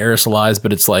 It doesn't aerosolize,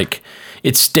 but it's like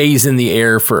it stays in the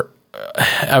air for.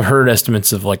 I've heard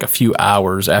estimates of like a few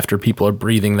hours after people are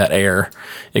breathing that air.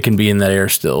 It can be in that air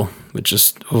still, which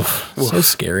is so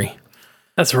scary.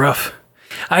 That's rough.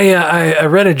 I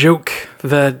read a joke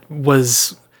that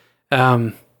was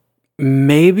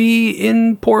maybe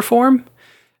in poor form,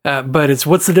 but it's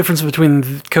what's the difference between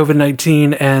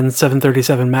COVID-19 and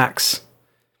 737 MAX?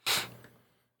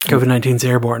 COVID-19's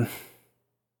airborne.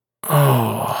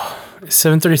 Oh,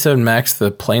 737 MAX,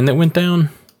 the plane that went down?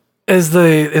 Is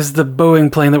the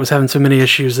Boeing plane that was having so many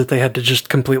issues that they had to just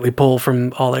completely pull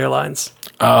from all airlines.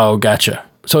 Oh, gotcha.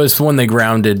 So it's the one they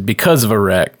grounded because of a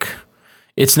wreck.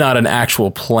 It's not an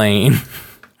actual plane.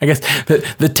 I guess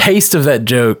the taste of that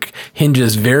joke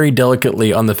hinges very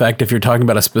delicately on the fact if you're talking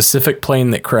about a specific plane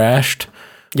that crashed,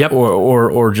 yep,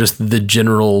 or just the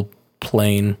general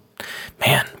plane.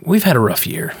 Man, we've had a rough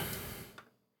year.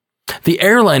 The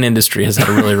airline industry has had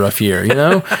a really rough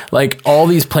year, like all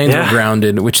these planes were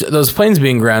grounded, which those planes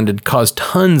being grounded caused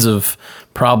tons of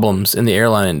problems in the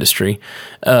airline industry.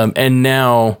 And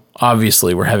now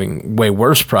obviously we're having way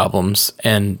worse problems.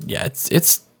 And yeah, it's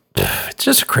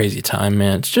just a crazy time,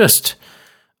 man. It's just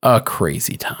a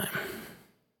crazy time.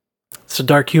 So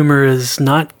dark humor is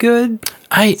not good.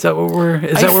 Is that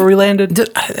where we landed?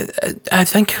 I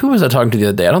think, who was I talking to the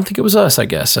other day? I don't think it was us, I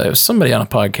guess. It was somebody on a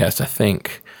podcast, I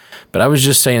think. But I was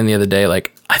just saying the other day,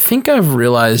 like, I think I've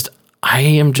realized I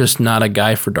am just not a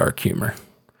guy for dark humor.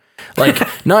 Like,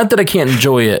 not that I can't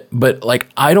enjoy it, but like,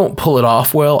 I don't pull it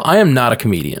off well. I am not a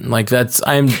comedian. Like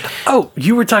Oh,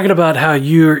 you were talking about how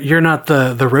you're not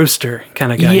the roaster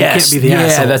kind of guy. Yes, you can't be the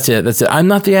asshole. Yeah, that's it. I'm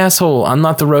not the asshole. I'm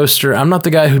not the roaster. I'm not the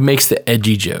guy who makes the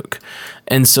edgy joke.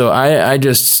 And so I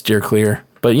just steer clear.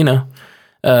 But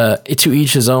to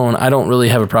each his own. I don't really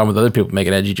have a problem with other people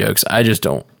making edgy jokes. I just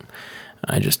don't.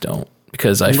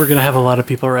 Because we're going to have a lot of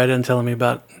people write in telling me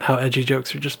about how edgy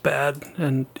jokes are just bad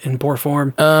and in poor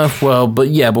form. But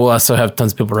we'll also have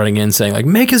tons of people writing in saying like,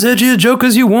 make as edgy a joke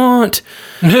as you want.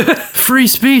 Free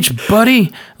speech,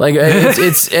 buddy. Like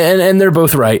it's and they're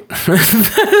both right.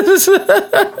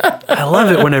 I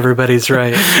love it when everybody's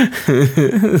right.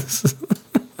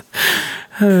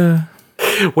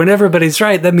 When everybody's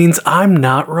right, that means I'm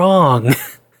not wrong.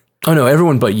 Oh no,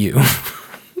 everyone but you.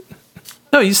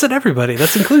 No, you said everybody.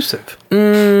 That's inclusive.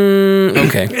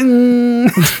 Okay.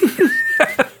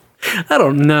 I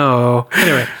don't know.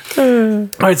 Anyway. All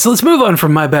right, so let's move on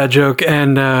from my bad joke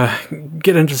and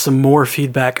get into some more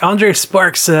feedback. Andre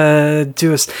Sparks said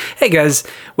to us, hey guys,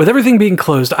 with everything being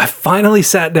closed, I finally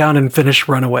sat down and finished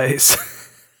Runaways.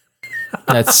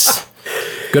 That's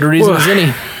good a reason as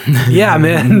any. Yeah,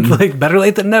 man. Like, better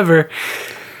late than never.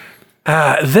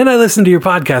 Then I listened to your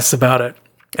podcasts about it.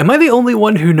 Am I the only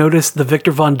one who noticed the Victor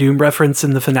Von Doom reference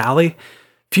in the finale?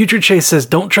 Future Chase says,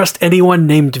 don't trust anyone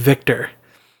named Victor.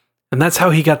 And that's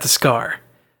how he got the scar.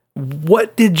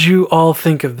 What did you all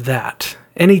think of that?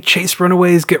 Any Chase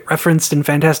runaways get referenced in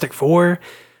Fantastic Four?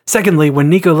 Secondly, when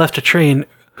Nico left to train,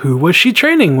 who was she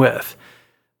training with?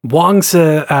 Wong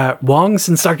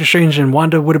since Doctor Strange and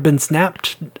Wanda would have been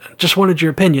snapped? Just wanted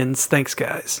your opinions. Thanks,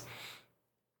 guys.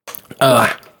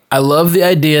 I love the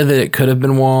idea that it could have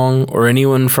been Wong or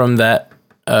anyone from that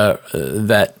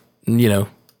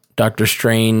Doctor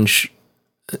Strange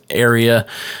area.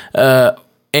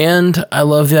 And I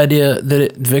love the idea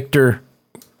that Victor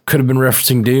could have been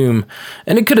referencing Doom.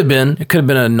 And it could have been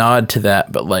a nod to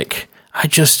that. But like, I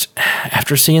just,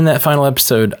 after seeing that final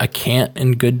episode, I can't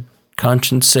in good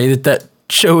conscience say that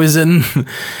show is in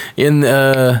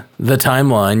the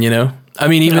timeline, you know? I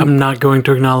mean, I'm not going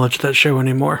to acknowledge that show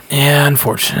anymore. Yeah,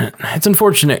 unfortunate. It's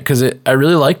unfortunate because I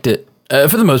really liked it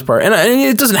for the most part. And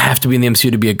it doesn't have to be in the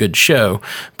MCU to be a good show,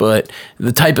 but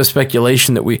the type of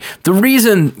speculation the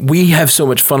reason we have so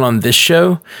much fun on this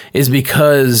show is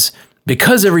because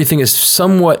everything is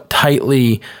somewhat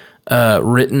tightly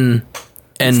written.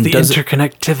 And it's the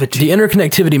interconnectivity. The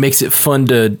interconnectivity makes it fun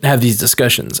to have these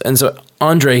discussions. And so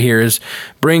Andre here is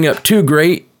bringing up two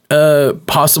great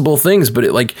possible things,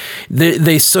 but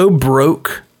they so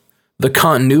broke the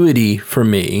continuity for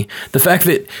me. The fact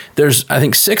that there's, I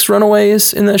think, 6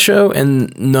 runaways in that show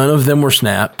and none of them were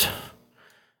snapped.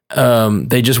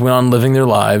 They just went on living their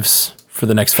lives for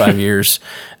the next 5 years.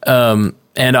 And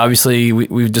obviously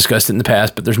we've discussed it in the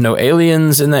past, but there's no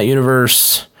aliens in that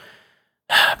universe.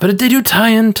 But they do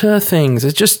tie into things.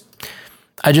 It's just,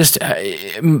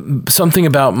 something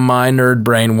about my nerd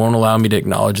brain won't allow me to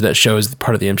acknowledge that show as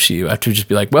part of the MCU. I have to just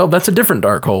be like, well, that's a different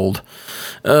Darkhold.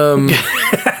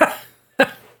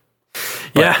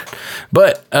 Yeah.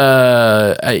 But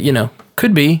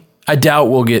could be. I doubt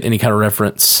we'll get any kind of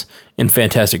reference in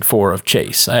Fantastic Four of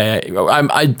Chase. I am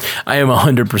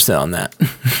 100% on that.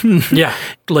 Yeah.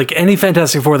 Like any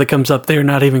Fantastic Four that comes up, they're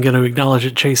not even going to acknowledge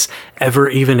that Chase ever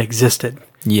even existed.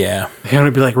 Yeah. They're going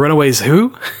to be like, Runaways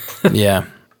who? Yeah.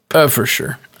 For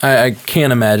sure. I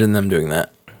can't imagine them doing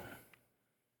that.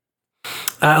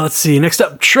 Let's see. Next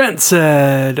up, Trent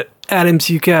said, at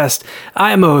MCUcast,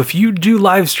 IMO, if you do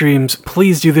live streams,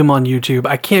 please do them on YouTube.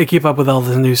 I can't keep up with all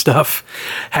this new stuff.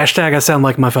 Hashtag I sound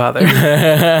like my father.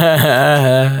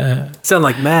 Sound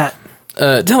like Matt.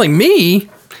 Telling me?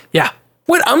 Yeah.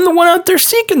 What? I'm the one out there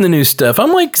seeking the new stuff.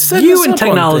 I'm like, you and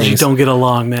technology don't get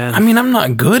along, man. I mean, I'm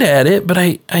not good at it, but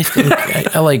I think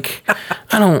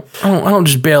I don't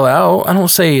just bail out. I don't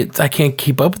say I can't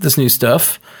keep up with this new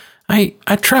stuff. I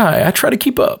try to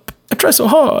keep up. I try so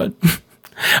hard.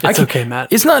 It's okay,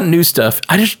 Matt. It's not new stuff.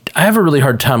 I have a really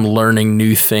hard time learning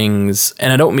new things,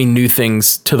 and I don't mean new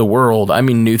things to the world. I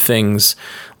mean new things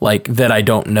like that I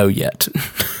don't know yet.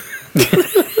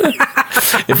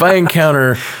 If I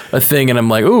encounter a thing and I'm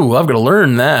like, "Ooh, I've got to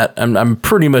learn that," I'm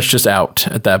pretty much just out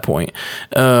at that point.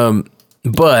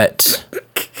 But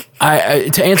I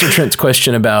to answer Trent's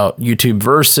question about YouTube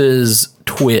versus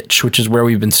Twitch, which is where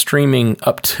we've been streaming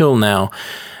up till now,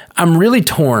 I'm really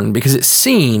torn because it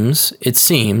seems,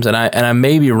 and I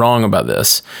may be wrong about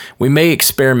this. We may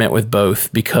experiment with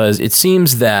both because it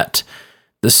seems that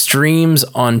the streams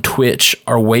on Twitch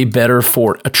are way better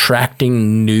for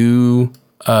attracting new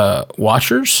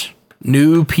watchers,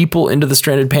 new people into the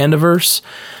Stranded Pandaverse,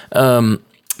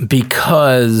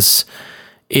 because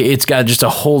it's got just a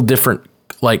whole different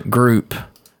group.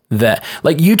 That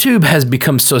YouTube has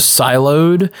become so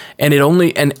siloed, and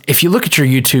if you look at your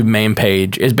YouTube main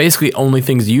page, it's basically only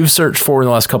things you've searched for in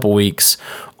the last couple weeks,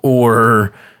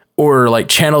 or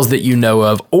channels that you know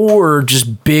of, or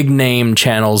just big name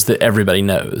channels that everybody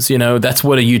knows. You know, that's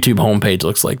what a YouTube homepage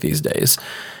looks like these days.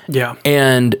 Yeah,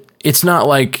 and it's not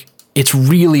like it's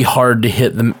really hard to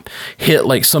hit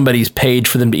somebody's page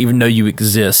for them to even know you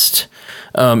exist.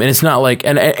 And it's not like,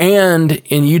 and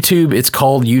in YouTube, it's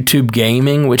called YouTube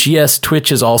Gaming, which yes, Twitch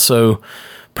is also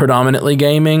predominantly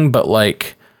gaming, but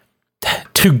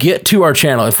to get to our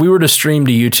channel, if we were to stream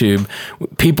to YouTube,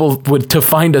 people to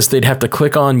find us, they'd have to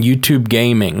click on YouTube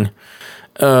Gaming,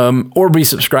 or be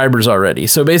subscribers already.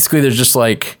 So basically there's just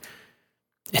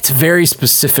it's very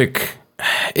specific.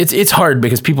 It's hard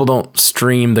because people don't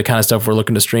stream the kind of stuff we're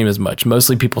looking to stream as much.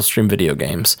 Mostly people stream video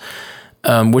games.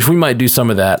 Which we might do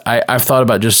some of that. I've thought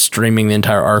about just streaming the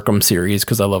entire Arkham series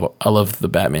because I love the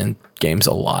Batman games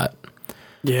a lot.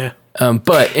 Yeah.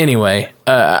 But anyway,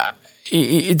 to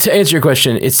answer your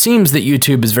question, it seems that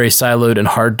YouTube is very siloed and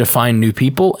hard to find new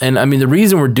people. And I mean, the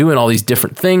reason we're doing all these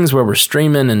different things where we're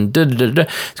streaming and is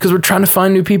because we're trying to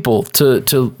find new people to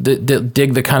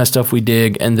dig the kind of stuff we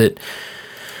dig, and that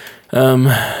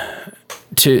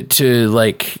to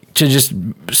just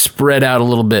spread out a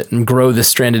little bit and grow this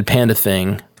Stranded Panda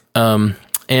thing. And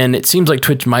and it seems like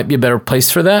Twitch might be a better place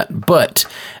for that. But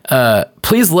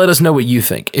please let us know what you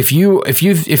think. If you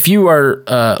are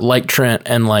like Trent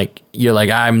and like you're like,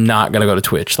 I'm not gonna go to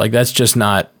Twitch, like that's just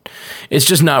not. It's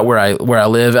just not where I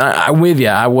live. I'm with you.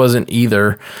 I wasn't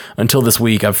either until this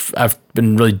week. I've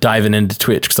been really diving into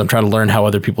Twitch because I'm trying to learn how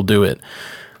other people do it.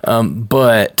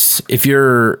 But if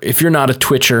you're not a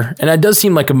Twitcher, and it does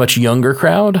seem like a much younger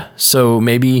crowd, so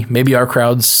maybe our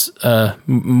crowd's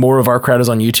more of our crowd is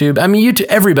on YouTube. I mean, YouTube,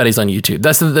 everybody's on YouTube.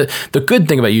 That's the good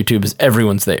thing about YouTube is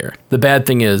everyone's there. The bad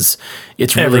thing is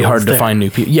it's really hard to find new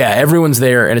people. Yeah, everyone's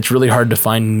there, and it's really hard to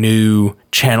find new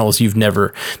channels if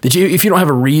you don't have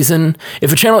a reason.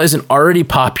 If a channel isn't already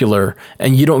popular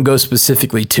and you don't go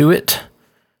specifically to it,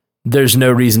 there's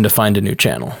no reason to find a new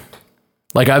channel.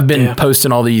 Like I've been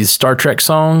posting all these Star Trek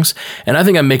songs, and I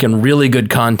think I'm making really good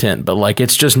content, but like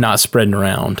it's just not spreading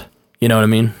around. You know what I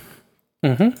mean?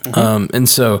 And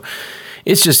so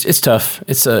it's tough.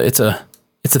 It's a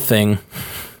thing.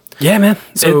 Yeah, man.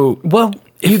 So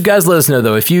you guys let us know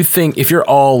though if you're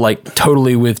all like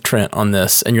totally with Trent on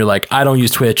this, and you're like, I don't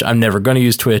use Twitch. I'm never going to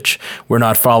use Twitch. We're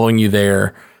not following you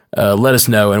there. Let us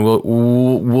know, and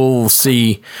we'll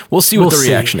see what the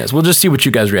reaction is. We'll just see what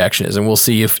you guys' reaction is, and we'll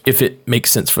see if it makes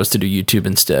sense for us to do YouTube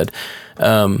instead.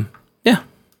 Yeah.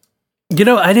 You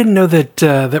know, I didn't know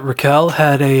that Raquel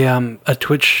had a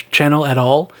Twitch channel at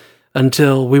all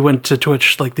until we went to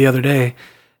Twitch like the other day,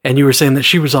 and you were saying that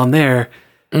she was on there,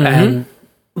 and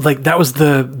like that was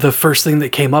the first thing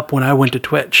that came up when I went to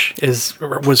Twitch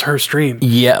was her stream.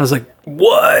 Yeah, I was like,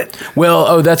 what?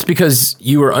 Well, that's because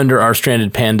you were under our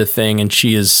Stranded Panda thing, and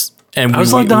she is. And I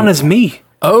was logged on as me.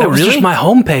 Oh, that was really? Just my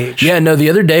homepage. Yeah, no.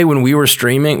 The other day when we were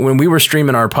streaming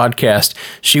our podcast,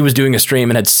 she was doing a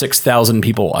stream and had 6,000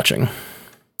 people watching.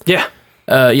 Yeah.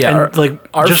 Yeah. And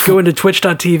just go into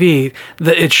twitch.tv,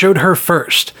 it showed her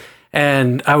first.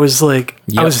 And I was like,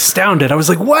 I was astounded. I was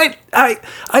like, what?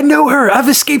 I know her. I've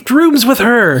escaped rooms with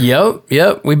her.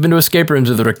 Yep. We've been to escape rooms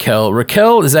with Raquel.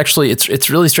 Raquel is actually, it's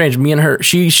really strange. Me and her,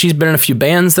 she's been in a few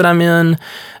bands that I'm in.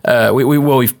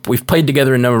 We've played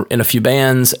together in a few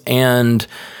bands, and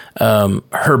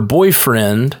her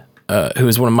boyfriend, who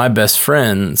is one of my best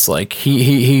friends, like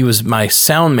he was my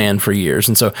sound man for years.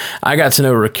 And so I got to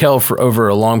know Raquel for over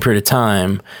a long period of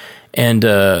time. And,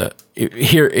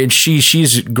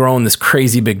 she's grown this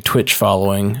crazy big Twitch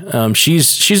following.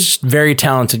 She's very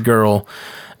talented girl.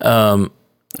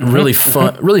 Really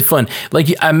fun. Like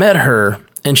I met her,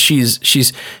 and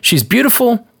she's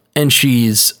beautiful, and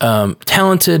she's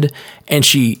talented, and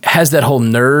she has that whole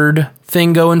nerd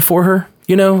thing going for her,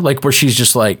 you know, like where she's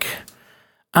just like,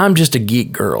 I'm just a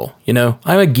geek girl, you know,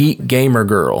 I'm a geek gamer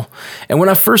girl. And when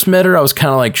I first met her, I was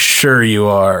kind of like, sure you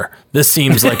are. This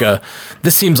seems like a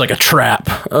trap.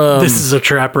 This is a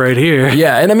trap right here.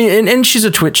 Yeah. And I mean, and she's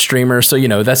a Twitch streamer. So, you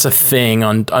know, that's a thing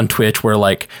on Twitch where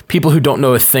like people who don't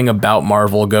know a thing about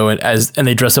Marvel go and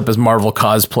they dress up as Marvel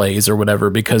cosplays or whatever,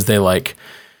 because they like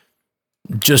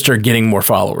just are getting more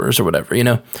followers or whatever, you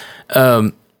know?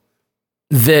 But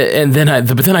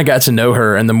then I got to know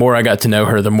her, and the more I got to know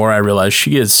her, the more I realized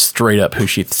she is straight up who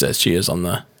she says she is on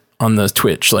the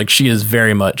Twitch. Like she is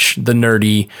very much the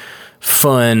nerdy,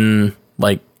 fun,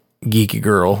 like geeky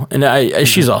girl, and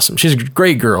she's awesome. She's a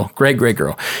great girl, great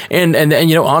girl. And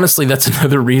you know, honestly, that's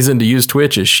another reason to use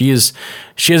Twitch is she has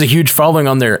a huge following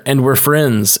on there, and we're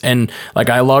friends. And like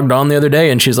I logged on the other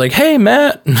day, and she's like, "Hey,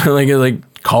 Matt," like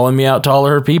calling me out to all of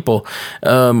her people.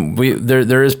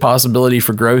 There is possibility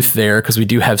for growth there because we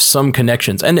do have some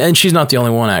connections, and she's not the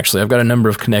only one. Actually, I've got a number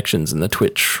of connections in the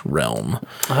Twitch realm.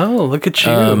 Oh, look at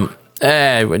you!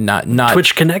 Not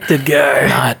Twitch connected guy.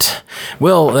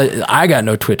 I got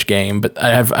no Twitch game, but I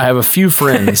have a few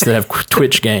friends that have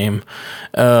Twitch game.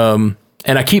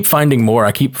 And I keep finding more.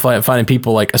 I keep finding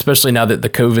people, like, especially now that the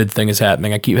COVID thing is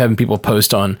happening, I keep having people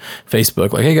post on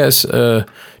Facebook like, hey guys,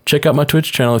 check out my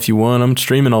Twitch channel if you want. I'm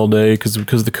streaming all day because of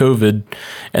the COVID.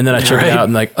 And then I check it out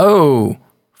and like, oh,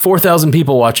 4,000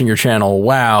 people watching your channel.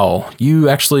 Wow. You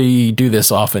actually do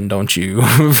this often, don't you?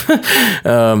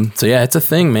 So yeah, it's a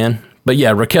thing, man. But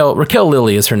yeah, Raquel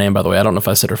Lilly is her name, by the way. I don't know if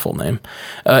I said her full name.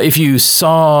 If you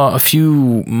saw a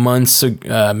few months,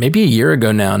 maybe a year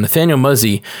ago now, Nathaniel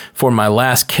Muzzy, for my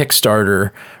last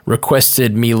Kickstarter,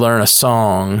 requested me learn a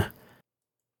song.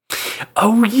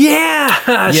 Oh,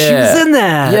 yeah. She was in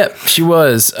that. Yep, she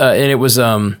was. And it was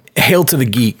Hail to the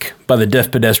Geek by the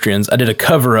Deaf Pedestrians. I did a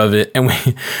cover of it, and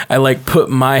I like put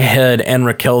my head and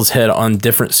Raquel's head on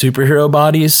different superhero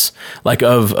bodies, like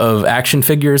of action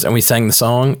figures, and we sang the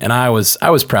song. And I was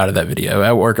proud of that video.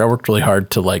 I worked really hard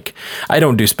to, like, I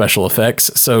don't do special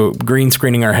effects, so green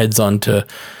screening our heads onto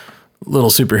little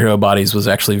superhero bodies was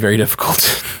actually very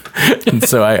difficult. And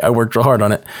so I worked real hard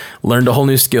on it, learned a whole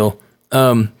new skill.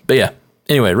 But yeah,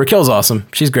 anyway, Raquel's awesome.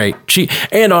 She's great.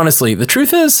 And honestly, the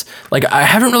truth is, like, I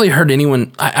haven't really heard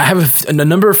anyone, I have a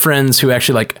number of friends who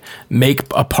actually like make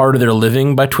a part of their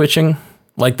living by twitching.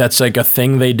 Like that's like a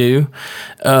thing they do.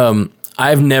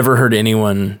 I've never heard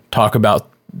anyone talk about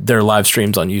their live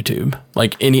streams on YouTube.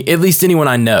 Like at least anyone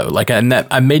I know, like, and that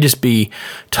I may just be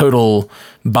total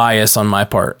bias on my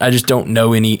part. I just don't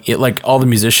know like all the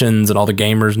musicians and all the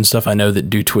gamers and stuff I know that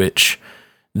do Twitch,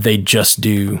 they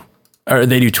do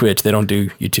Twitch. They don't do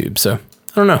YouTube. So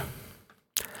I don't know.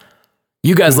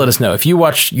 You guys let us know. If you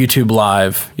watch YouTube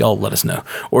live, y'all let us know.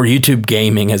 Or YouTube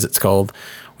gaming as it's called,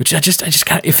 which I just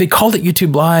kind of, if they called it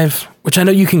YouTube live, which I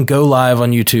know you can go live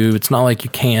on YouTube. It's not like you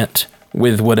can't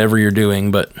with whatever you're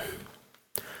doing, but.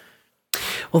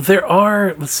 Well, there's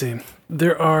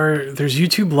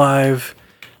YouTube live,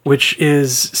 which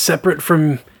is separate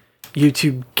from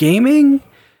YouTube gaming.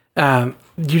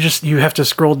 You have to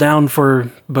scroll down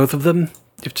for both of them.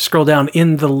 You have to scroll down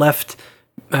in the left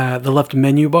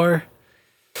menu bar,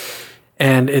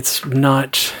 and it's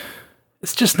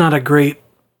just not a great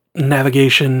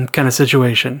navigation kind of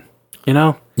situation, you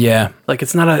know? Yeah. Like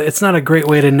it's not a great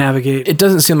way to navigate. It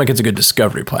doesn't seem like it's a good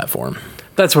discovery platform.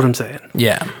 That's what I'm saying.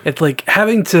 Yeah. It's like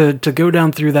having to go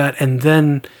down through that and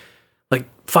then like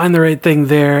find the right thing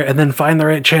there and then find the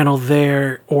right channel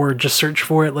there or just search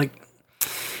for it. Like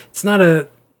it's not a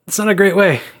great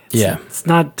way. It's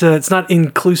not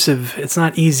inclusive. It's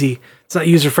not easy. It's not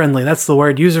user-friendly. That's the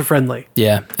word, user-friendly.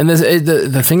 Yeah. And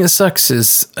the thing that sucks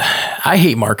is I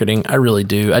hate marketing. I really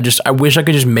do. I wish I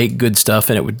could just make good stuff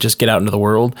and it would just get out into the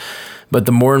world. But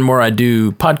the more and more I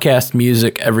do podcast,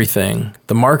 music, everything,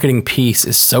 the marketing piece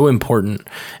is so important.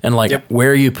 And like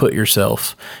where you put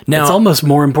yourself. Now, it's almost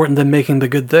more important than making the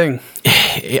good thing.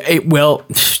 Well,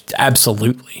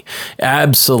 absolutely.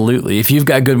 Absolutely. If you've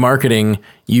got good marketing,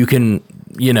 you can,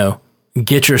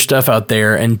 get your stuff out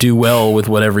there and do well with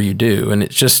whatever you do. And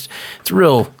it's a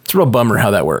real bummer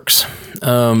how that works.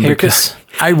 Because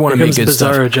I want to make good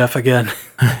stuff. Bizarro Jeff again.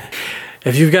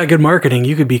 If you've got good marketing,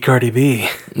 you could be Cardi B.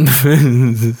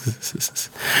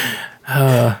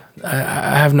 I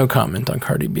have no comment on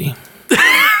Cardi B.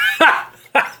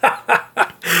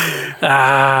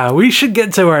 We should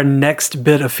get to our next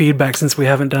bit of feedback since we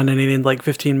haven't done anything in like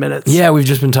 15 minutes. Yeah, we've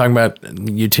just been talking about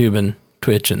YouTube and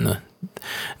Twitch and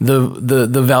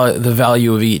the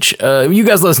value of each. You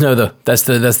guys let us know though. That's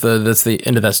the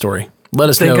end of that story. Let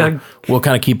us know. We'll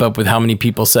kind of keep up with how many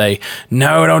people say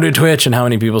no, don't do Twitch, and how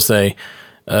many people say,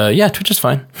 yeah, Twitch is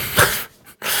fine.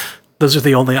 Those are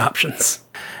the only options.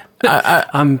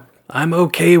 I'm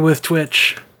okay with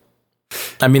Twitch.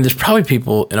 I mean, there's probably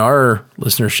people in our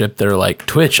listenership that are like,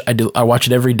 Twitch, I watch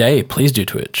it every day. Please do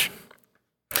Twitch.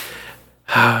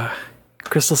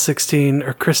 Krista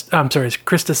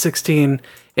 16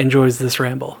 enjoys this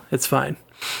ramble. It's fine.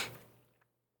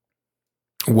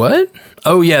 What?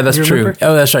 Oh yeah, that's true. Remember?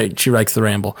 Oh, that's right. She likes the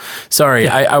ramble. Sorry.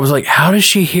 Yeah. I was like, how is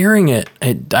she hearing it?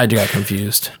 I got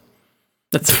confused.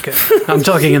 That's okay. I'm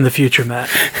talking in the future, Matt.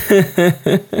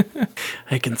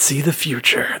 I can see the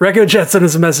future. Reco Jet sent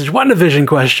us a message. WandaVision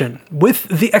question. With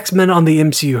the X-Men on the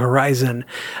MCU horizon,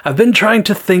 I've been trying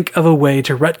to think of a way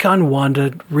to retcon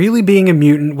Wanda really being a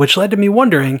mutant, which led to me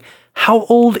wondering, how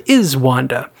old is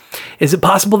Wanda? Is it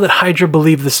possible that Hydra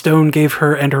believed the stone gave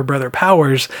her and her brother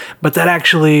powers, but that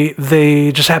actually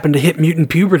they just happened to hit mutant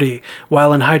puberty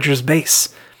while in Hydra's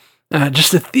base?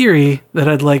 Just a theory that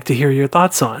I'd like to hear your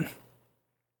thoughts on.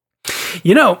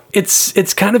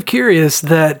 It's kind of curious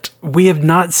that we have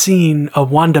not seen a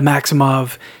Wanda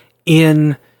Maximoff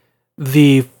in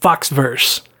the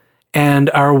Foxverse, and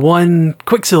our one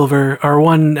Quicksilver, our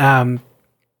one, God,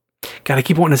 I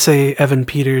keep wanting to say Evan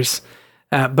Peters,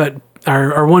 but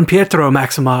our one Pietro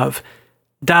Maximoff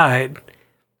died.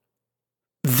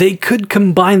 They could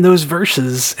combine those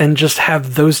verses and just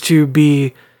have those two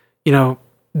be,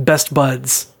 best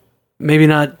buds. Maybe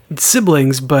not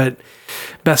siblings, but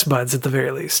best buds at the very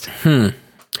least.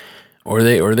 Or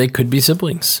they could be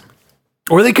siblings.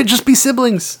 Or they could just be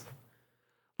siblings.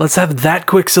 Let's have that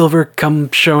Quicksilver come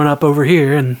showing up over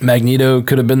here, and Magneto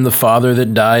could have been the father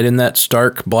that died in that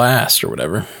Stark blast or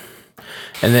whatever.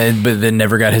 But then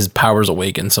never got his powers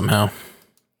awakened somehow.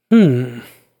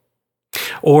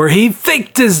 Or he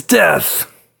faked his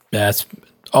death. That's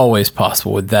always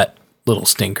possible with that little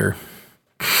stinker.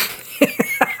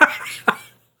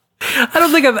 I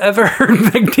don't think I've ever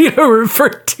heard Magneto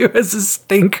referred to as a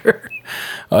stinker.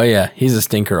 Oh yeah, he's a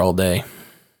stinker all day.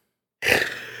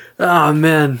 Oh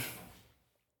man.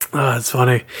 Oh, that's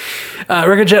funny.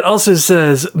 Record Jet also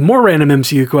says, more random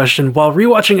MCU question. While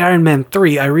rewatching Iron Man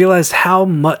 3, I realized how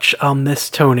much I'll miss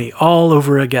Tony all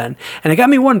over again. And it got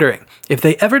me wondering, if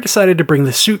they ever decided to bring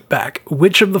the suit back,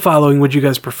 which of the following would you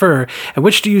guys prefer, and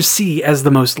which do you see as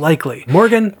the most likely?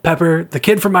 Morgan, Pepper, the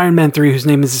kid from Iron Man 3 whose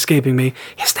name is escaping me,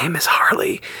 his name is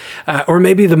Harley. Or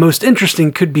maybe the most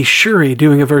interesting could be Shuri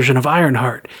doing a version of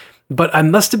Ironheart. But I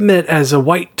must admit, as a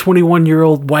white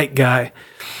 21-year-old white guy,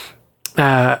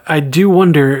 I do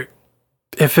wonder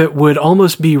if it would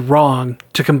almost be wrong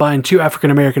to combine two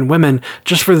African-American women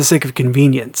just for the sake of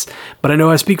convenience. But I know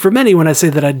I speak for many when I say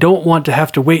that I don't want to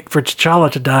have to wait for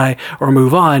T'Challa to die or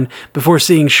move on before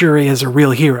seeing Shuri as a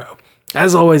real hero.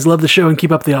 As always, love the show and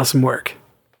keep up the awesome work.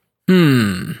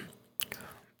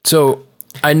 So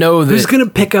I know that... Who's going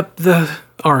to pick up the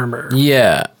armor?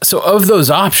 Yeah. So of those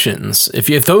options,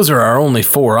 if those are our only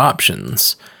 4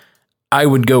 options, I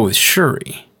would go with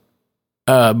Shuri.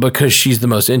 Because she's the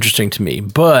most interesting to me.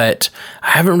 But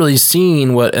I haven't really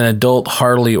seen what an adult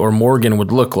Harley or Morgan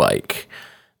would look like.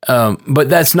 But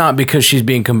that's not because she's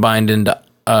being combined into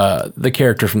the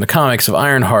character from the comics of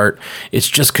Ironheart. It's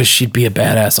just because she'd be a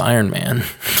badass Iron Man.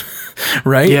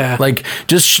 Right? Yeah. Like,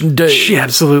 just... she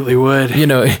absolutely would. You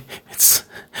know, it's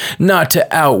not to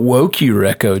outwoke you,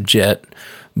 Reco Jet,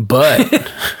 but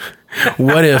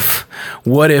what if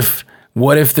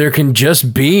there can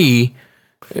just be...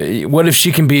 What if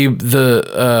she can be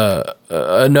the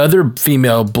another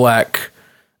female black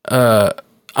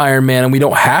Iron Man, and we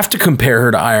don't have to compare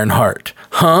her to Ironheart?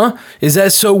 Huh? Is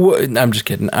that so? I'm just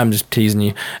kidding. I'm just teasing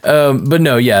you. But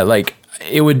no, yeah, like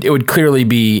it would clearly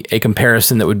be a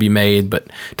comparison that would be made, but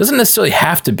it doesn't necessarily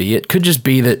have to be. It could just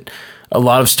be that a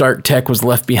lot of Stark tech was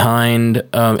left behind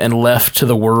and left to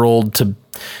the world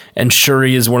and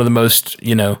Shuri is one of the most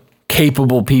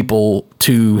capable people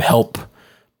to help.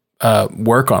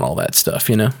 Work on all that stuff,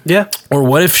 Yeah. Or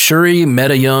what if Shuri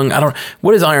met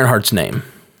what is Ironheart's name?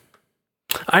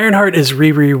 Ironheart is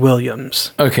Riri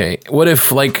Williams. Okay. What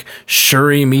if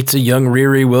Shuri meets a young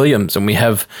Riri Williams and we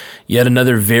have yet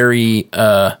another very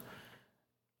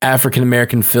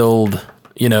African-American filled,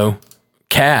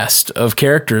 cast of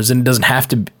characters, and it doesn't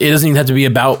even have to be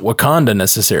about Wakanda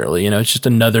necessarily, it's just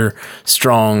another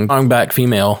strong back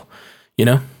female,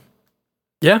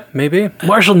 Yeah, maybe.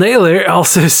 Marshall Naylor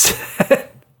also said,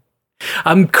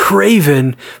 I'm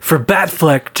craving for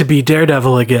Batfleck to be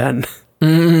Daredevil again.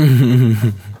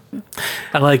 I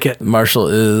like it. Marshall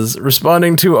is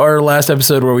responding to our last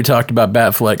episode where we talked about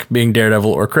Batfleck being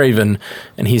Daredevil or Craven,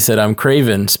 and he said, I'm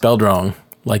Craven, spelled wrong,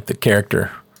 like the character,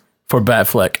 for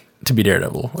Batfleck to be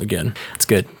Daredevil again. It's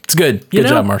good. It's good. Good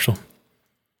job, Marshall.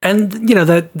 And,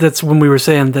 that's when we were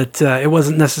saying that it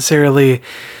wasn't necessarily...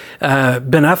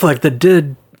 Ben Affleck that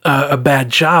did a bad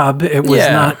job. It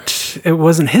was it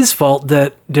wasn't his fault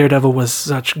that Daredevil was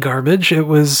such garbage. It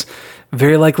was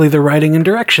very likely the writing and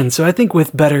direction. So I think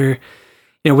with better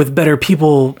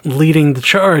people leading the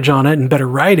charge on it and better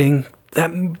writing,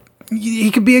 that he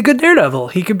could be a good Daredevil.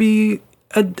 He could be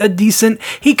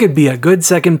he could be a good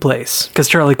second place because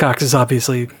Charlie Cox is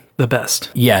obviously the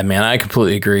best. Yeah, man, I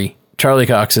completely agree. Charlie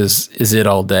Cox is it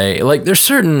all day. Like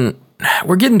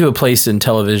we're getting to a place in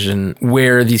television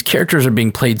where these characters are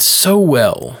being played so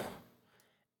well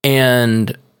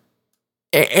and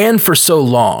for so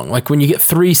long. Like when you get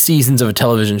 3 seasons of a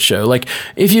television show, like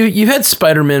if you've had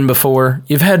Spiderman before,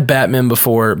 you've had Batman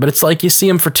before, but it's like you see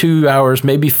them for 2 hours,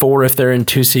 maybe 4 if they're in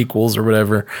 2 sequels or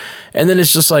whatever. And then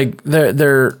it's just like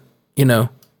they're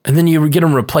and then you get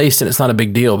them replaced and it's not a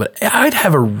big deal. But I'd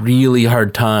have a really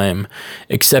hard time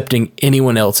accepting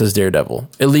anyone else as Daredevil,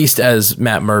 at least as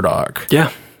Matt Murdock.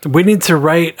 Yeah. We need to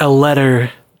write a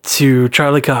letter to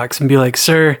Charlie Cox and be like,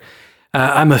 sir,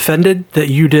 I'm offended that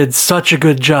you did such a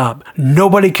good job.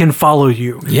 Nobody can follow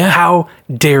you. Yeah. How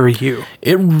dare you?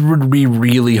 It would be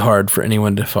really hard for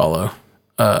anyone to follow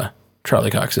Charlie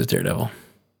Cox as Daredevil.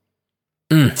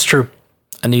 It's true.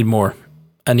 I need more.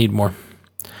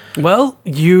 Well,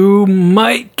 you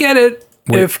might get it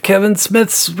if Kevin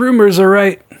Smith's rumors are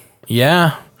right.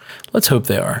 Yeah. Let's hope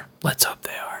they are. Let's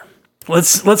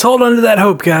hold on to that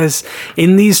hope, guys.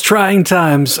 In these trying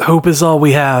times, hope is all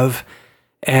we have,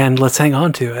 and let's hang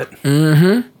on to it.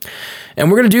 Mm-hmm. And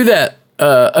we're going to do that.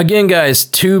 Again, guys,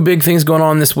 2 big things going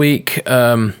on this week.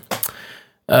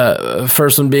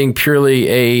 First one being purely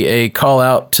a call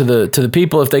out to the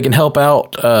people if they can help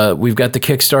out. We've got the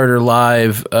Kickstarter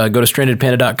live. Go to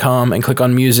strandedpanda.com and click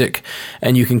on music,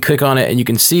 and you can click on it and you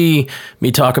can see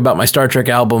me talk about my Star Trek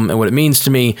album and what it means to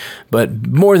me. But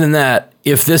more than that,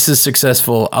 if this is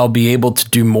successful, I'll be able to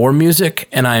do more music,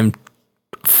 and I'm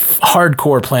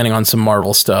hardcore planning on some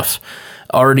Marvel stuff.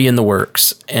 already in the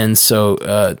works. And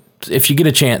so if you get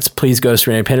a chance, please go to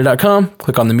strandedpanda.com,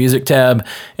 click on the music tab,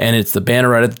 and it's the banner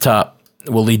right at the top.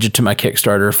 It will lead you to my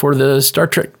Kickstarter for the Star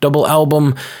Trek double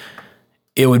album.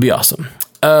 It would be awesome.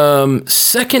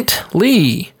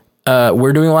 Secondly,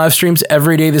 we're doing live streams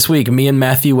every day this week, me and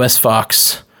Matthew West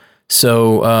Fox.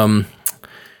 So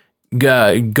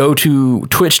go to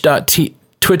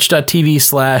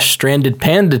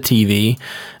twitch.tv/strandedpandatv,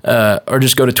 or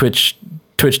just go to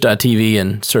twitch.tv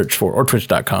and search for, or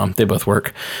twitch.com. They both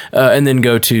work. And then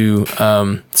go to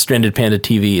Stranded Panda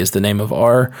TV is the name of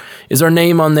our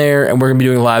name on there. And we're going to be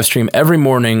doing a live stream every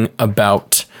morning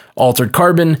about Altered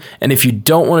Carbon. And if you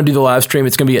don't want to do the live stream,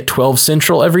 it's going to be at 12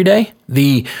 Central every day.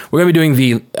 We're going to be doing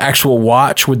the actual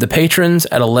watch with the patrons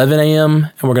at 11 a.m.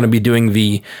 And we're going to be doing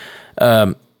the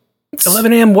 11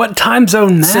 a.m. What time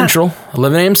zone? Central.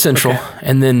 11 a.m. Central. Okay.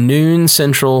 And then noon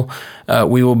Central,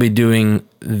 we will be doing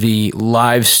the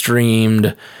live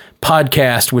streamed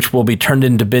podcast, which will be turned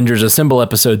into Bingers Assemble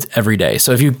episodes every day.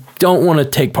 So if you don't want to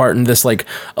take part in this like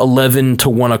 11 to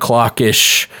 1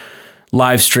 o'clock-ish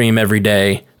live stream every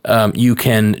day, you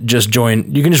can just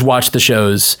join. You can just watch the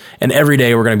shows, and every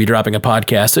day we're going to be dropping a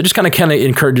podcast. So it just kind of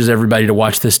encourages everybody to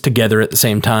watch this together at the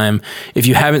same time. If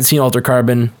you haven't seen Alter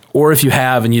Carbon, or if you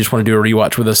have and you just want to do a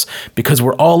rewatch with us, because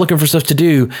we're all looking for stuff to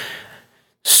do.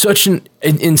 Such an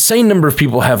insane number of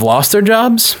people have lost their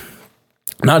jobs,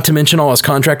 not to mention all us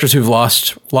contractors who've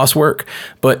lost work.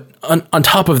 But on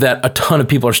top of that, a ton of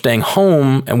people are staying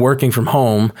home and working from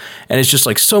home. And it's just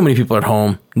like so many people at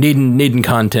home needing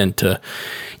content to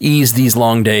ease these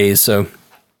long days. So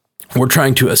we're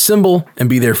trying to assemble and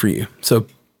be there for you. So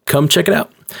come check it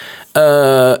out.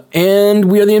 And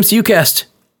we are the MCU Cast.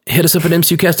 Hit us up at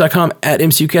mcucast.com, at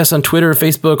mcucast on Twitter,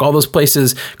 Facebook, all those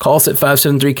places. Call us at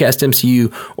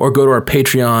 573-CAST-MCU, or go to our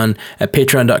Patreon at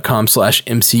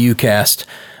patreon.com/MCUcast.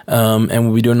 And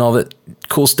we'll be doing all that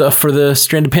cool stuff for the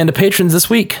Stranded Panda patrons this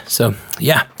week. So,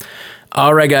 yeah.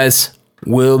 All right, guys.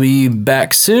 We'll be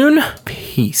back soon.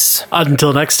 Peace.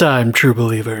 Until next time, true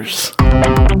believers.